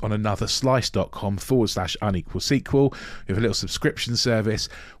of us on anotherslice.com/unequalsequel. We have a little subscription service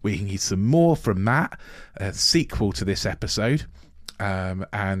where you can get some more from Matt, a sequel to this episode,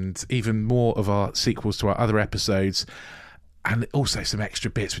 and even more of our sequels to our other episodes. And also some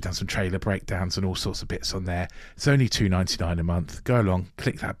extra bits. We've done some trailer breakdowns and all sorts of bits on there. It's only $2.99 a month. Go along,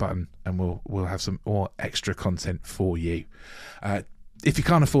 click that button, and we'll have some more extra content for you. If you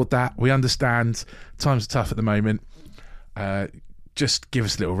can't afford that, we understand. Times are tough at the moment. Just give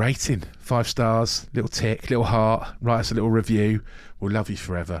us a little rating, 5 stars, little tick, little heart. Write us a little review. We'll love you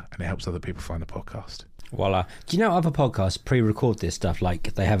forever, and it helps other people find the podcast. Voila. Do you know other podcasts pre-record this stuff?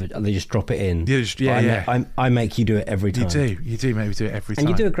 Like they have it, they just drop it in. I make you do it every time. You do make me do it every time. And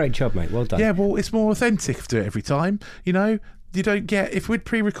you do a great job, mate. Well done. Yeah, well, it's more authentic if you do it every time. You know, you don't get. If we'd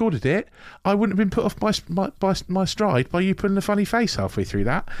pre-recorded it, I wouldn't have been put off my stride by you putting a funny face halfway through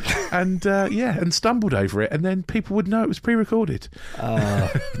that, and and stumbled over it, and then people would know it was pre-recorded.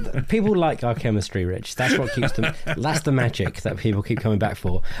 People like our chemistry, Rich. That's what keeps them. That's the magic that people keep coming back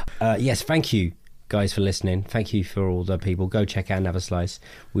for. Yes, thank you guys for listening. Thank you for all the people. Go check out Another Slice.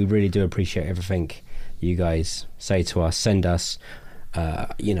 We really do appreciate everything you guys say to us. Send us,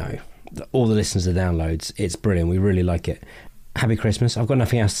 all the listens and downloads. It's brilliant. We really like it. Happy Christmas. I've got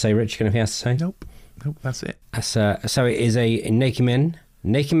nothing else to say, Rich. You got anything else to say? Nope, that's it. So it is a Naked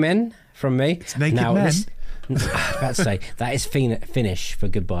Men from me. It's Naked Men. I was about to say, that is Finnish for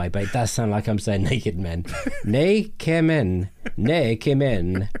goodbye, but it does sound like I'm saying naked men. Naked men. Naked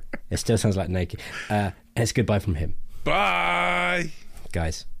men. It still sounds like naked. And it's goodbye from him. Bye.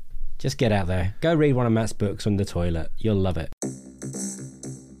 Guys, just get out there. Go read one of Matt's books on the toilet. You'll love it.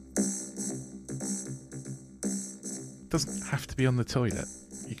 Doesn't have to be on the toilet.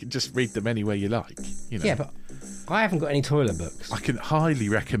 You can just read them anywhere you like. Yeah, but I haven't got any toilet books. I can highly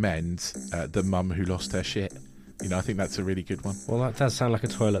recommend The Mum Who Lost Her Shit. I think that's a really good one. Well, that does sound like a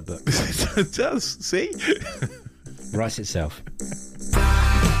toilet book. It does. See? Writes itself.